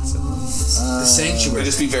 The sanctuary. It'd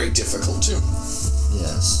just be very difficult too.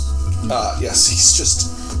 Yes. Yes, he's just.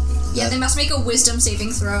 Yeah, they must make a wisdom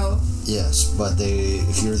saving throw. Yes, but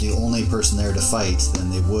if you're the only person there to fight, then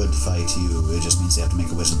they would fight you. It just means they have to make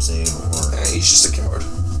a wisdom save, or... He's just a coward.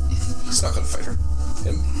 He's not going to fight her.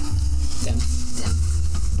 Him. Them.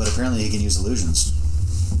 But apparently he can use illusions.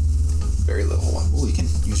 Very little one. Oh, you can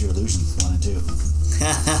use your illusions, 1 and 2.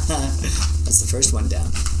 That's the first one down.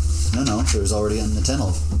 No, there was already on the 10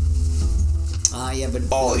 of. Yeah, but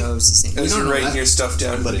Olly, it's the same. as you're writing your stuff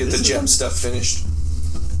down, but you get the gem stuff finished.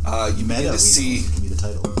 You begin to see Give me the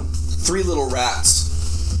title. 3 little rats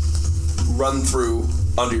run through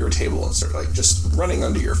under your table and start just running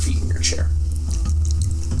under your feet in your chair.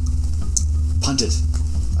 Punt it.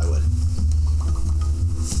 I would.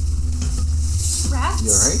 Rats? You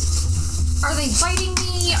alright? Are they biting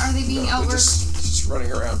me? Are they being They're outward? just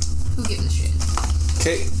running around. Who gives a shit?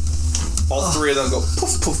 Okay. All 3 of them go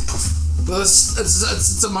poof, poof, poof. Well,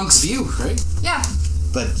 it's a monk's view, right? Yeah.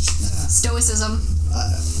 But... Stoicism.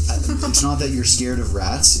 It's not that you're scared of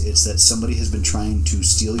rats, it's that somebody has been trying to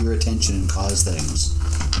steal your attention and cause things.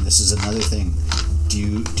 And this is another thing. Do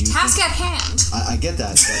you Task at hand. I get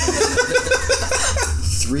that. But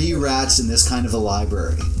 3 rats in this kind of a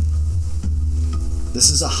library. This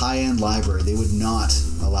is a high-end library. They would not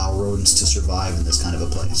allow rodents to survive in this kind of a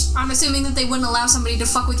place. I'm assuming that they wouldn't allow somebody to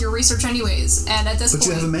fuck with your research anyways, and at this But point...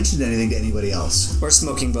 you haven't mentioned anything to anybody else. Or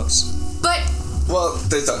smoking books. But... Well,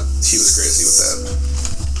 they thought he was crazy with that.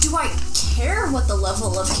 Do I care what the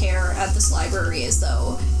level of care at this library is,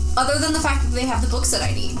 though? Other than the fact that they have the books that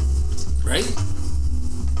I need. Right?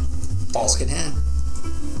 Task at hand.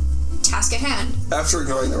 Task at hand. After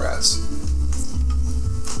ignoring the rats,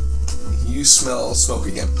 you smell smoke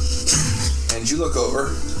again. And you look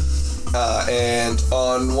over, and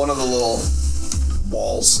on one of the little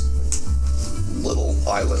walls, little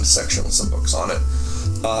island section with some books on it,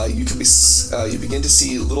 you begin to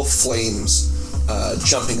see little flames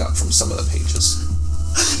jumping up from some of the pages.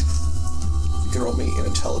 You can roll me an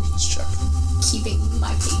intelligence check. Keeping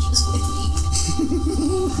my pages with me.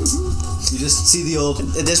 You just see the old...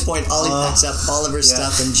 At this point, Olly packs up all of her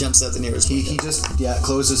stuff and jumps out the nearest window. He just,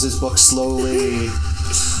 closes his book slowly,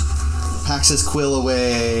 packs his quill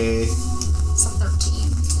away. It's a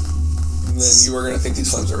 13. And then you are going to think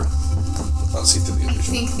these flames are... I'll see through the I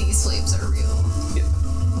illusion. think these flames are real. Yeah.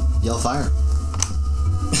 Yell fire.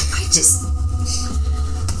 I just...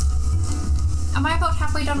 Am I about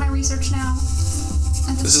halfway done my research now?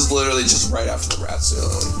 This is literally just right after the rats, so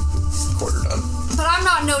only quarter done. But I'm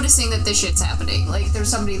not noticing that this shit's happening. There's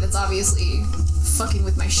somebody that's obviously fucking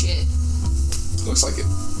with my shit. Looks like it.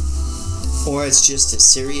 Or it's just a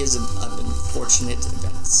series of unfortunate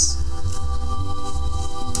events.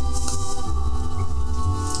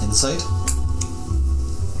 Insight?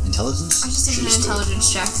 Intelligence? I just did She an just did it.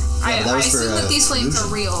 intelligence check. Yeah, but that I was for, assume that these flames illusion.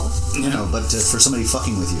 are real. No, but for somebody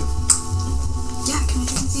fucking with you. Yeah, can I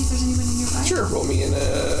check and see if there's anybody nearby? Sure, roll me in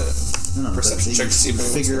a... No, Perception but check to see if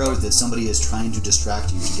anyone's figure nearby. out that somebody is trying to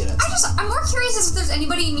distract you to get at I'm more curious as if there's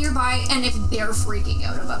anybody nearby and if they're freaking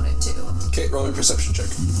out about it too. Okay, roll me a perception check.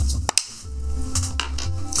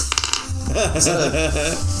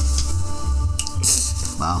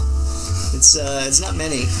 Wow. It's not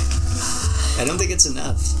many. I don't think it's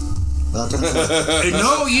enough. Well,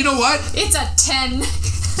 No, you know what? It's a 10.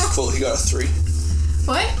 Cool, he got a 3.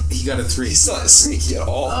 What? He got a 3. He's not sneaky at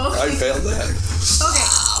all. Oh. I failed that. Okay.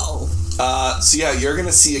 So yeah, you're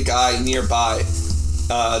gonna see a guy nearby,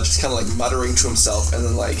 just kind of like muttering to himself, and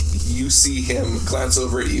then like you see him glance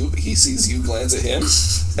over at you. He sees you glance at him,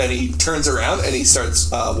 and he turns around and he starts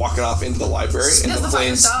walking off into the library. And Does the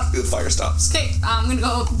fire stop? The fire stops. Okay, I'm gonna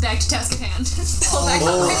go back to task at hand. Pull back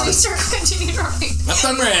up my research, continue to write. Left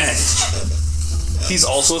on red. He's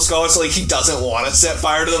also a scholar, so like he doesn't want to set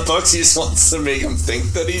fire to the books. He just wants to make him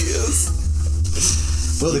think that he is.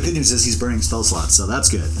 Well, the good news is he's burning spell slots, so that's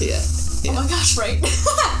good. Yeah. Oh my gosh, right.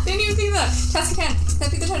 Didn't even think of that. Task at hand. Can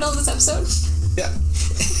that be the title of this episode? Yeah.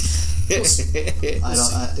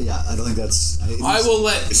 I don't think that's... I will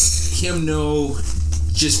let him know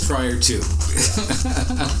just prior to.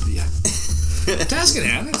 Yeah. Task at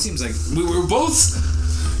hand, it seems like we were both...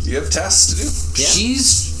 You have tasks to do. Yeah.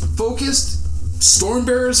 She's focused.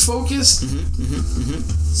 Stormbearer's focused.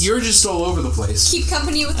 You're just all over the place. Keep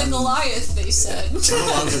company with the Goliath, they said. Come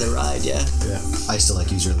along for the ride, yeah. I still like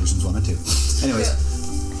use your illusions 1 and 2. Anyways.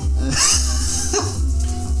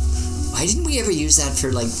 Why didn't we ever use that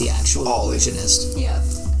for, like, the actual Olly. illusionist? Yeah.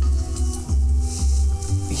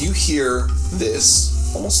 You hear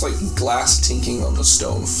this almost like glass tinking on the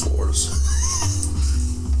stone floors.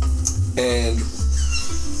 And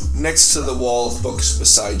next to the wall of books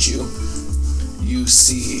beside you, you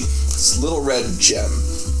see this little red gem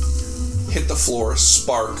hit the floor,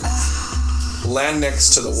 spark, land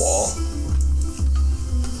next to the wall.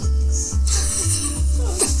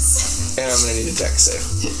 And I'm gonna need a dex save.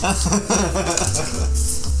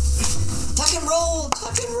 Tuck and roll!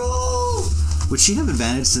 Tuck and roll! Would she have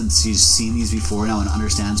advantage since she's seen these before now and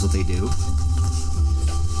understands what they do?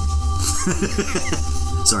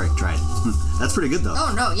 Sorry, tried. That's pretty good though.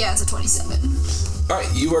 Oh no, yeah, it's a 27. Alright,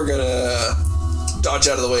 you are gonna dodge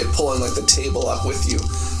out of the way, pulling like the table up with you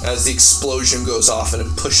as the explosion goes off and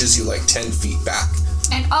it pushes you like 10 feet back.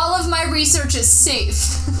 And all of my research is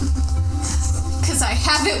safe. Because I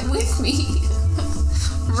have it with me.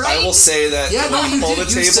 Right? I will say that Yeah, no, you pull did.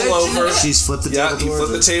 the You said table you over. did. She's flipped the Yeah, table you towards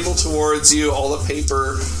flip the us. table towards you, all the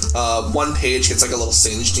paper, one page gets like a little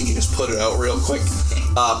singed, and you can just put it out real quick.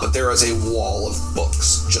 But there is a wall of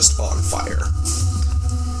books just on fire.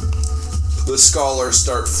 The scholars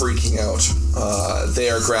start freaking out. They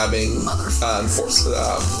are grabbing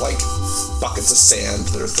like buckets of sand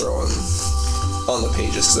that are throwing on the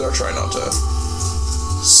pages because they're trying not to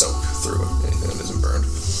soak through anything that isn't burned.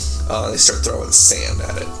 They start throwing sand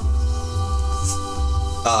at it.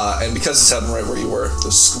 And because this happened right where you were,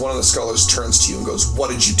 one of the scholars turns to you and goes, "What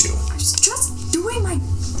did you do?" I was just doing my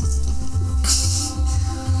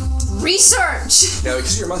research. Now,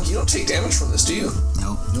 because you're a monkey, you don't take damage from this, do you?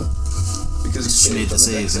 No. Because She you made the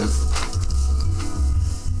save, yeah.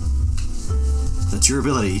 That's your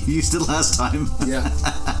ability. You used it last time. Yeah.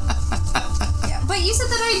 Yeah, but you said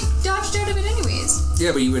that I dodged out of it anyways.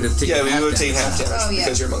 Yeah, but you would have taken Yeah, but you would damage. take half damage Oh, yeah.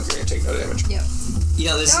 because you're a monkey and you take no damage. Yep. You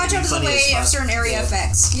know, this Dodge out is of the funny way of as fuck. certain area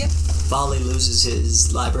effects. Yep. Folly loses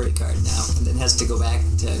his library card now and then has to go back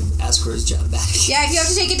to ask for his job back. Yeah, if you have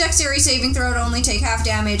to take a dexterity saving throw, to only take half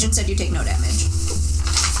damage. Instead, you take no damage.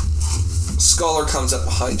 Scholar comes up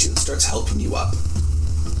behind you and starts helping you up.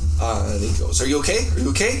 And he goes, "Are you okay? Are you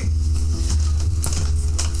okay?"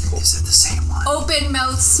 Is it the same one? Open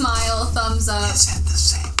mouth smile, thumbs up. Is it the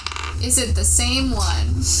same? Is it the same one?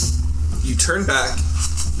 You turn back,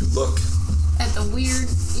 you look, At the weird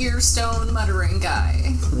earstone muttering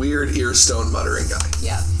guy. weird earstone muttering guy.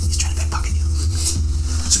 Yeah. He's trying to pickpocket you.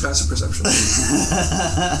 What's your passive perception?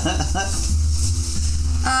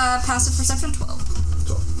 Passive perception 12.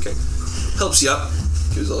 So, okay. Helps you up,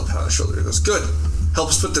 gives a little pat on the shoulder. He goes, "Good, help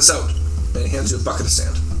us put this out." And he hands you a bucket of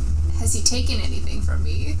sand. Has he taken anything from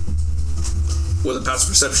me? With a passive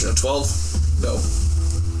perception of 12, no.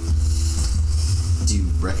 Do you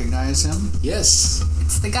recognize him? Yes.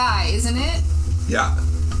 It's the guy, isn't it? Yeah.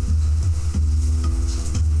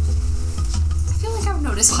 I feel like I've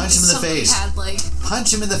noticed Punch him in the somebody face. had like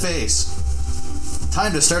Punch him in the face.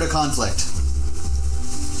 Time to start a conflict.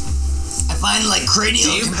 I find like cranial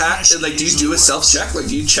Do you compression do you usually do a works. self-check? Like,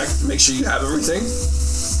 do you check, make sure you have everything?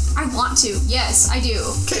 I want to. Yes, I do.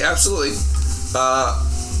 Okay, absolutely.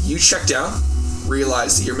 You check down,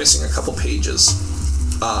 realize that you're missing a couple pages.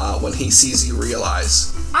 When he sees you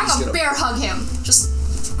realize, I'm he's gonna gonna- bear hug him. Just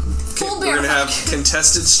Okay, full we're bear gonna have hug.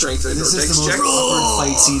 contested strength or This dex is the most check. awkward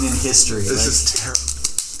fight scene in history. This Like, is terrible.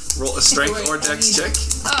 Roll a strength or dex check.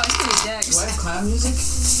 Oh, it's gonna be Dex. Do I have clown music?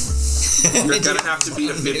 You're gonna have to beat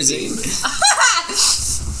a 15.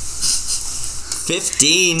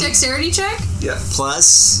 15 Dexterity check? Yeah.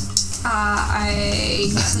 plus. I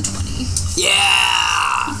got a 20.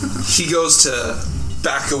 Yeah! He goes to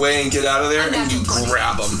back away and get out of there, and you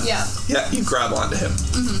grab him. Yeah. Yeah, you grab onto him.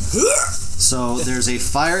 So there's a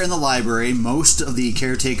fire in the library. Most of the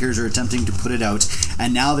caretakers are attempting to put it out,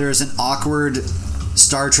 and now there is an awkward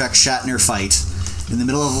Star Trek Shatner fight in the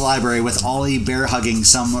middle of the library with Olly bear hugging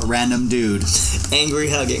some random dude. Angry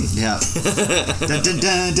hugging. Yeah. Dun, dun,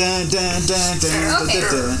 dun, dun, dun, dun, dun, Okay.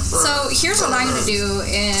 dun, dun. So here's what I'm gonna do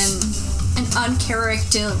in an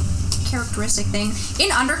uncharacteristic thing. In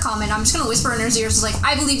Undercommon, I'm just gonna whisper in his ears, like,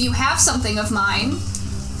 I believe you have something of mine.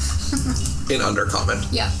 In Undercommon.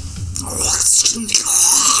 Yeah. Absolutely fair.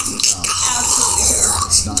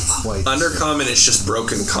 It's not quite. Undercommon is just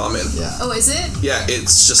broken common. Yeah. Oh, is it? Yeah,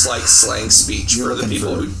 it's just like slang speech You're for the looking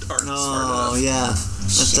people for- who aren't Oh, smart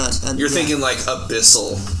enough. yeah. You're thinking like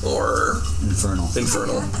abyssal or Infernal.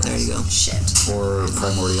 infernal. There you go. Shit. Or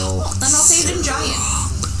primordial. Then I'll say it in giant.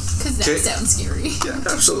 Because that Okay. sounds scary. Yeah,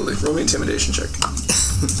 absolutely. Roll me intimidation check.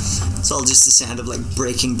 It's all just the sound of like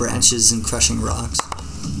breaking branches and crushing rocks.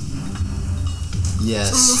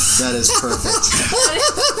 Yes, that is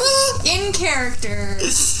perfect. In character.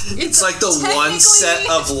 It's like the one set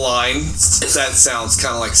of lines that sounds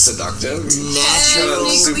kind of like seductive. Natural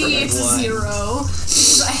Technically, it's a one. 0.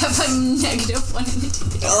 Because I have a -1 in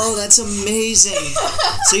intimidation. Oh, that's amazing.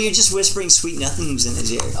 So you're just whispering sweet nothings in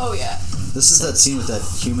his ear. Oh, yeah. This is that scene with that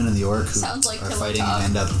human and the orc who Sounds like are Pillow fighting Talk.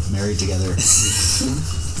 and end up married together.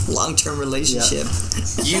 Long-term relationship.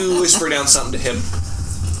 You whisper down something to him.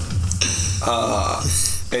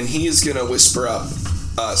 And he is going to whisper up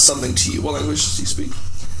something to you. What language does he speak?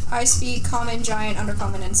 I speak Common, Giant,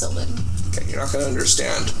 Undercommon, and Sylvan. Okay, you're not going to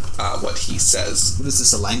understand what he says. What is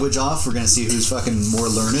this, a language off? We're gonna see who's fucking more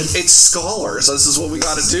learned? It's scholars. This is what we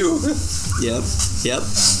got to do. Yep.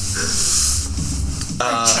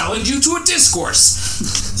 I challenge you to a discourse.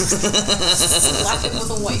 Slap him with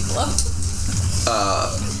a white glove.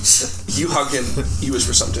 You hug him. You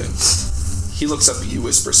whisper something to him. He looks up at you,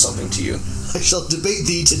 whispers something to you. I shall debate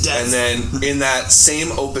thee to death. And then, in that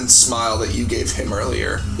same open smile that you gave him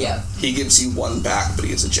earlier, Yeah. he gives you one back, but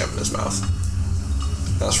he has a gem in his mouth.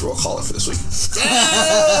 That's what we'll call it for this week.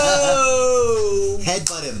 Oh!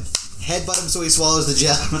 Headbutt him. Headbutt him so he swallows the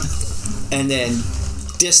gem. And then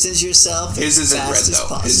distance yourself His as isn't red, fast as though.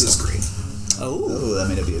 possible. His is green. Oh. Oh, that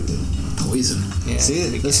made it be a good poison. Yeah, See,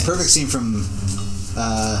 big this is a gas. perfect scene from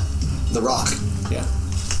The Rock. Yeah.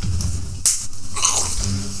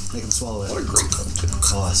 Make him swallow it. What a great poem, too.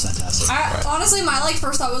 Oh, that's fantastic. Honestly, my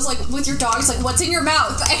first thought was with your dog, it's like, what's in your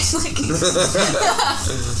mouth? And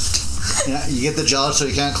Yeah, you get the jaw so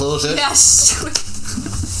you can't close it. yes.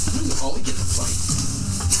 Ollie get the fight.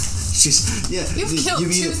 You've killed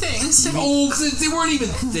two things. Oh, they weren't even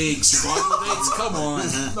things. Survival things? Come on.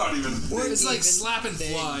 Not even. It's like slapping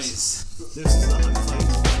flies. This is not